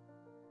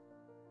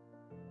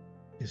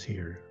 is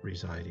here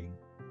residing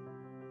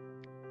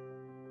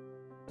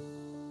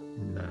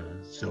in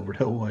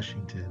Silverdale,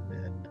 Washington,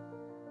 and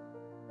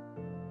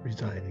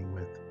residing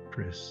with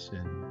Chris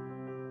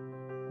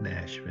in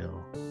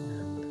Nashville,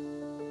 and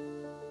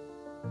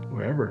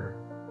wherever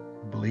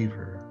a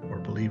believer or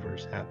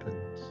believers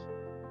happens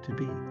to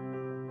be.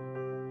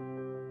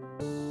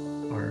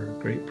 Our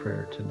great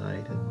prayer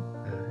tonight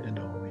and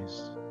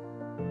always,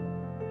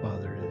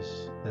 Father,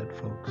 is that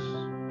folks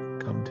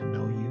come to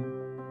know you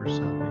for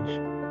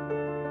salvation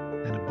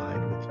and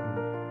abide with you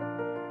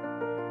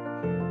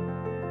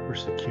for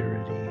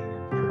security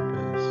and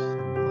purpose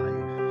and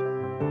life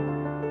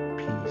and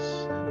peace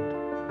and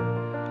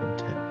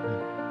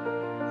contentment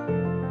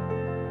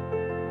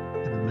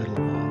in the middle of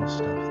all the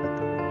stuff that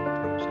the world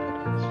throws at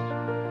us.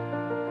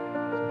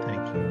 So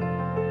thank you.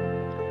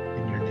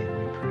 In your name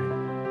we pray.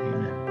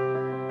 Amen.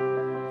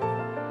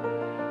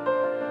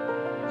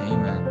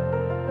 Amen.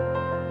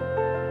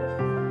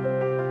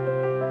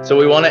 So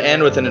we want to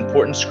end with an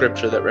important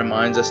scripture that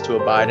reminds us to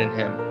abide in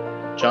him.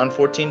 John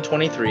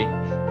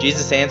 14:23,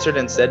 Jesus answered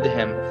and said to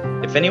him,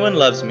 "If anyone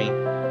loves me,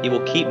 he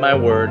will keep my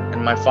word,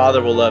 and my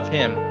Father will love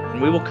him, and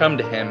we will come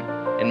to him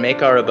and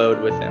make our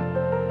abode with him."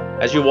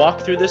 As you walk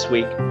through this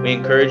week, we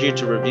encourage you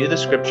to review the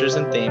scriptures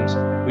and themes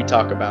we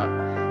talk about,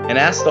 and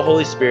ask the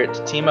Holy Spirit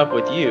to team up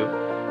with you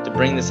to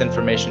bring this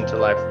information to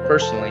life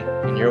personally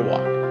in your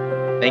walk.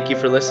 Thank you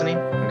for listening,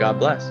 and God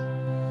bless.